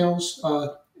my emails,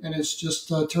 and it's just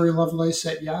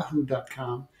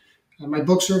terrylovelace@yahoo.com. My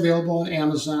books are available on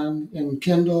Amazon, in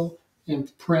Kindle, in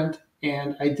print,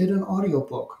 and I did an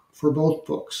audiobook for both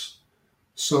books.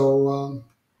 So,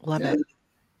 love it.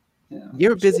 Yeah.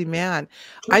 You're a busy man.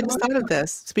 I just thought of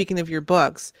this, speaking of your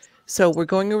books. So we're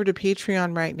going over to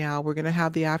Patreon right now. We're going to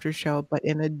have the after show, but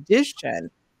in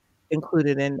addition,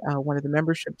 included in one of the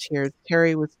membership tiers,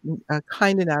 Terry was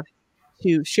kind enough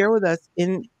to share with us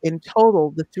in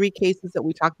total the 3 cases that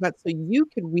we talked about, so you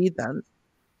can read them,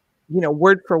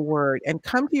 word for word, and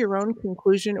come to your own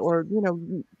conclusion, or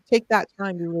take that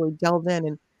time to really delve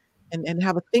in and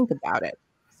have a think about it.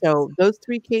 So those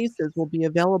 3 cases will be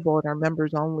available in our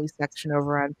members only section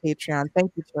over on Patreon.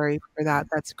 Thank you, Terry, for that.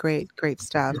 That's great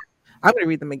stuff. I'm going to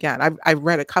read them again. I've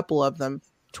read a couple of them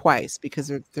twice because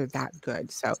they're that good.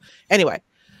 So anyway,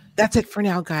 that's it for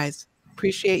now, guys.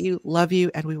 Appreciate you, love you,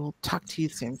 and we will talk to you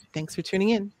soon. Thanks for tuning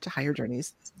in to Higher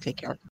Journeys. Take care.